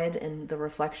that died, and the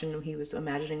reflection he was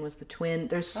imagining was the twin.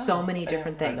 There's so many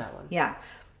different things. That one. Yeah.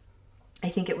 I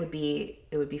think it would be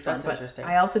fun. That's interesting.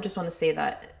 I also just want to say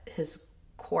that his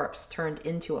corpse turned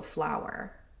into a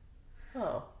flower,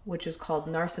 which is called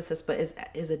Narcissus, but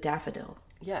is a daffodil.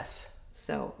 Yes.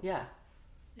 So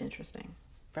interesting.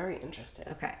 Very interesting.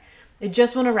 Okay, I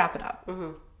just want to wrap it up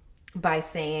by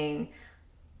saying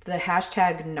the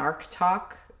hashtag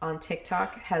 #NarcTalk on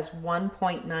TikTok has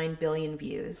 1.9 billion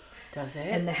views. Does it?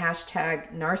 And the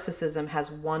hashtag Narcissism has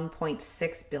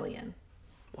 1.6 billion.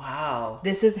 Wow.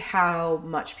 This is how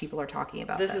much people are talking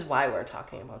about this. This is why we're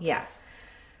talking about this.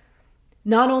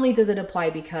 Not only does it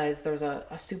apply because there's a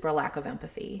super lack of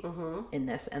empathy in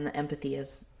this, and the empathy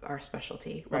is our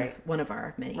specialty, one of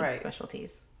our many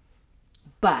specialties,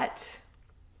 but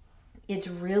it's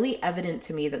really evident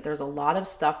to me that there's a lot of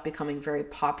stuff becoming very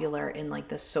popular in like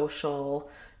the social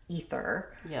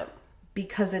ether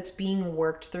because it's being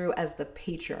worked through as the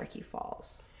patriarchy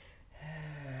falls.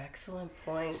 Excellent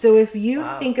point. So if you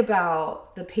think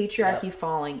about the patriarchy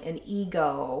falling and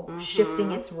ego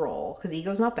shifting its role, because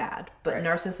ego's not bad, but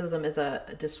narcissism is a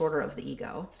disorder of the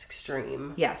ego. It's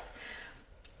extreme. Yes.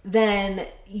 Then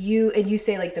you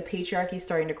say like the patriarchy is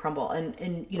starting to crumble,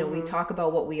 and you know we talk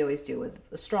about what we always do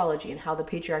with astrology and how the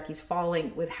patriarchy is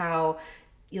falling, with how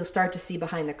you'll start to see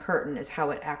behind the curtain is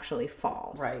how it actually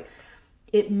falls. Right.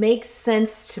 It makes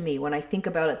sense to me when I think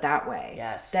about it that way.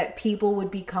 Yes. That people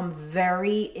would become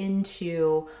very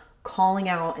into calling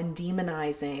out and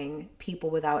demonizing people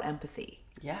without empathy.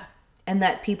 Yeah. And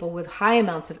that people with high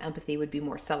amounts of empathy would be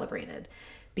more celebrated,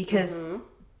 because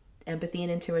empathy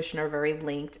and intuition are very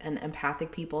linked, and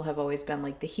empathic people have always been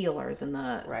like the healers and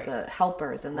the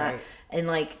helpers and that, and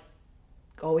like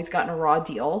always gotten a raw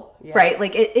deal. Yeah. Right.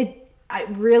 Like I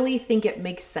really think it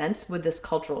makes sense with this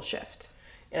cultural shift.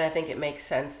 And I think it makes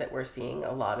sense that we're seeing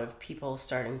a lot of people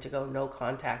starting to go no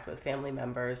contact with family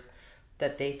members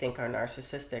that they think are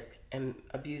narcissistic and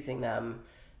abusing them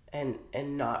and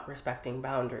not respecting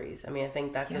boundaries. I mean, I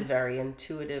think that's a very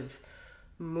intuitive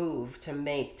move to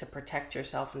make to protect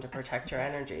yourself and to protect your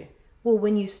energy. Well,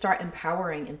 when you start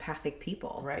empowering empathic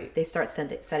people, they start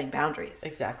setting boundaries.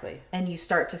 Exactly. And you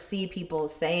start to see people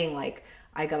saying like,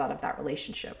 I got out of that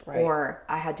relationship, or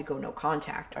I had to go no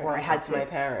contact, or I had to my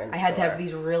parents. I had to have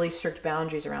these really strict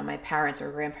boundaries around my parents or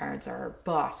grandparents or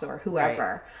boss or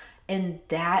whoever. And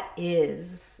that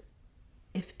is,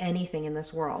 if anything in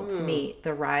this world, to me,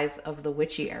 the rise of the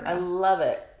witchy era. I love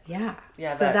it. Yeah,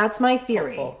 so that's my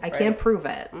theory. Helpful, I can't prove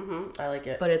it. I like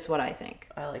it. But it's what I think.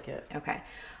 I like it. Okay.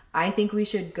 I think we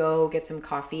should go get some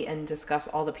coffee and discuss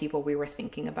all the people we were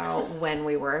thinking about when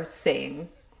we were saying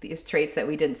these traits that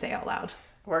we didn't say out loud.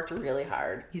 Worked really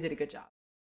hard. You did a good job.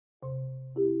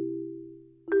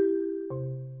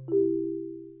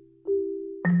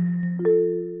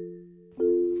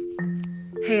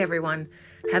 Hey everyone,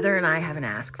 Heather and I have an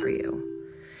ask for you.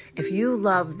 If you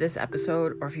love this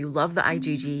episode or if you love the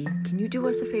IGG, can you do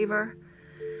us a favor?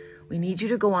 We need you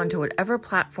to go onto whatever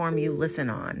platform you listen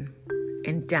on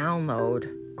and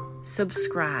download,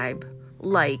 subscribe,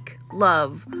 like,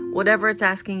 love, whatever it's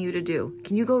asking you to do.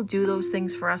 Can you go do those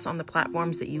things for us on the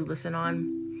platforms that you listen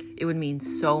on? It would mean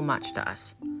so much to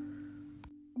us.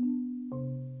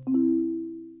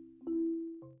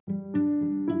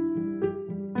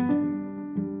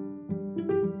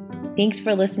 Thanks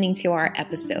for listening to our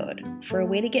episode. For a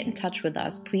way to get in touch with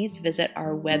us, please visit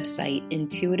our website,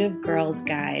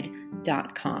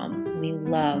 intuitivegirlsguide.com. We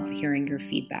love hearing your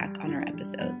feedback on our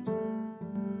episodes.